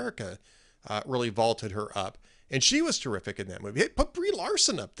Captain America really vaulted her up. And she was terrific in that movie. Hey, put Brie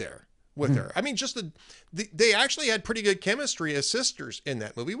Larson up there with her. I mean, they actually had pretty good chemistry as sisters in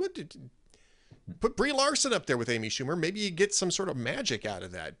that movie. Put Brie Larson up there with Amy Schumer. Maybe you get some sort of magic out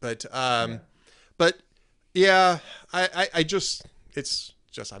of that. But I'm just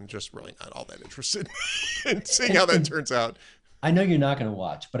really not all that interested in seeing how that turns out. I know you're not going to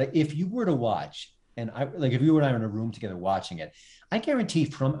watch, but if you were to watch, and if you and I were in a room together watching it, I guarantee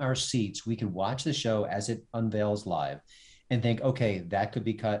from our seats, we could watch the show as it unveils live and think, okay, that could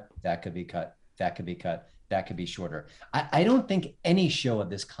be cut, that could be cut, that could be cut, that could be shorter. I don't think any show of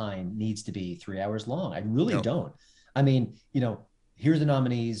this kind needs to be 3 hours long. I really don't. I mean, here's the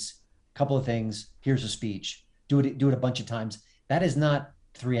nominees, a couple of things, here's a speech, do it a bunch of times. That is not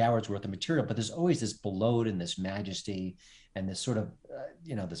 3 hours worth of material, but there's always this bloat and this majesty and this sort of,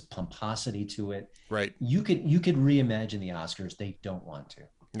 this pomposity to it. Right. You could reimagine the Oscars. They don't want to.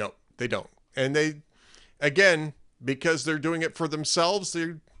 No, they don't. And they, again, because they're doing it for themselves,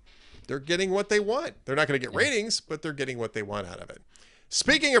 they're getting what they want. They're not going to get ratings, but they're getting what they want out of it.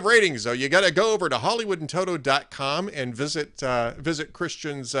 Speaking of ratings, though, you got to go over to hollywoodandtoto.com and visit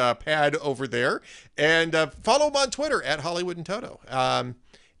Christian's pad over there, and follow him on Twitter at hollywoodandtoto.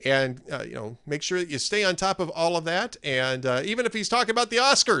 Make sure that you stay on top of all of that. And even if he's talking about the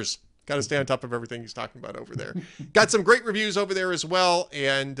Oscars, got to stay on top of everything he's talking about over there. Got some great reviews over there as well.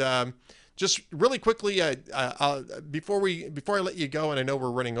 And just really quickly, before I let you go, and I know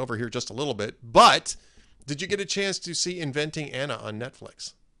we're running over here just a little bit, but did you get a chance to see Inventing Anna on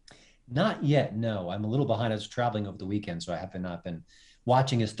Netflix? Not yet, no. I'm a little behind. I was traveling over the weekend, so I have not been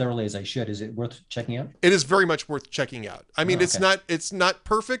watching as thoroughly as I should. Is it worth checking out? It is very much worth checking out. I mean, it's not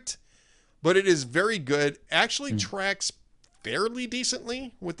perfect, but it is very good. Actually tracks fairly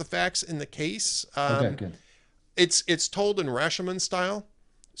decently with the facts in the case. Good. It's told in Rashomon style.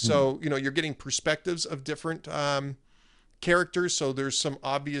 So, you're getting perspectives of different characters. So there's some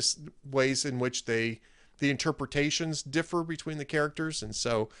obvious ways in which the interpretations differ between the characters. And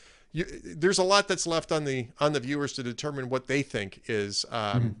so there's a lot that's left on the viewers to determine what they think is,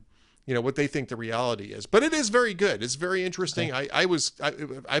 what they think the reality is. But it is very good. It's very interesting. Okay.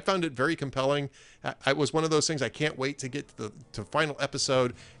 I found it very compelling. It was one of those things I can't wait to get to final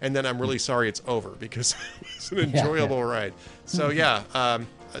episode, and then I'm really sorry it's over because it was an enjoyable ride. So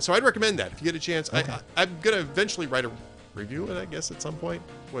so I'd recommend that if you get a chance. Okay. I'm gonna eventually write a review it, I guess, at some point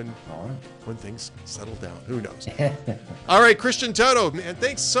when things settle down. Who knows? All right, Christian Toto, man,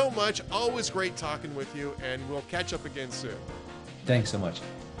 thanks so much. Always great talking with you, and we'll catch up again soon. Thanks so much.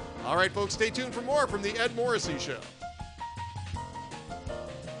 All right, folks, stay tuned for more from the Ed Morrissey Show.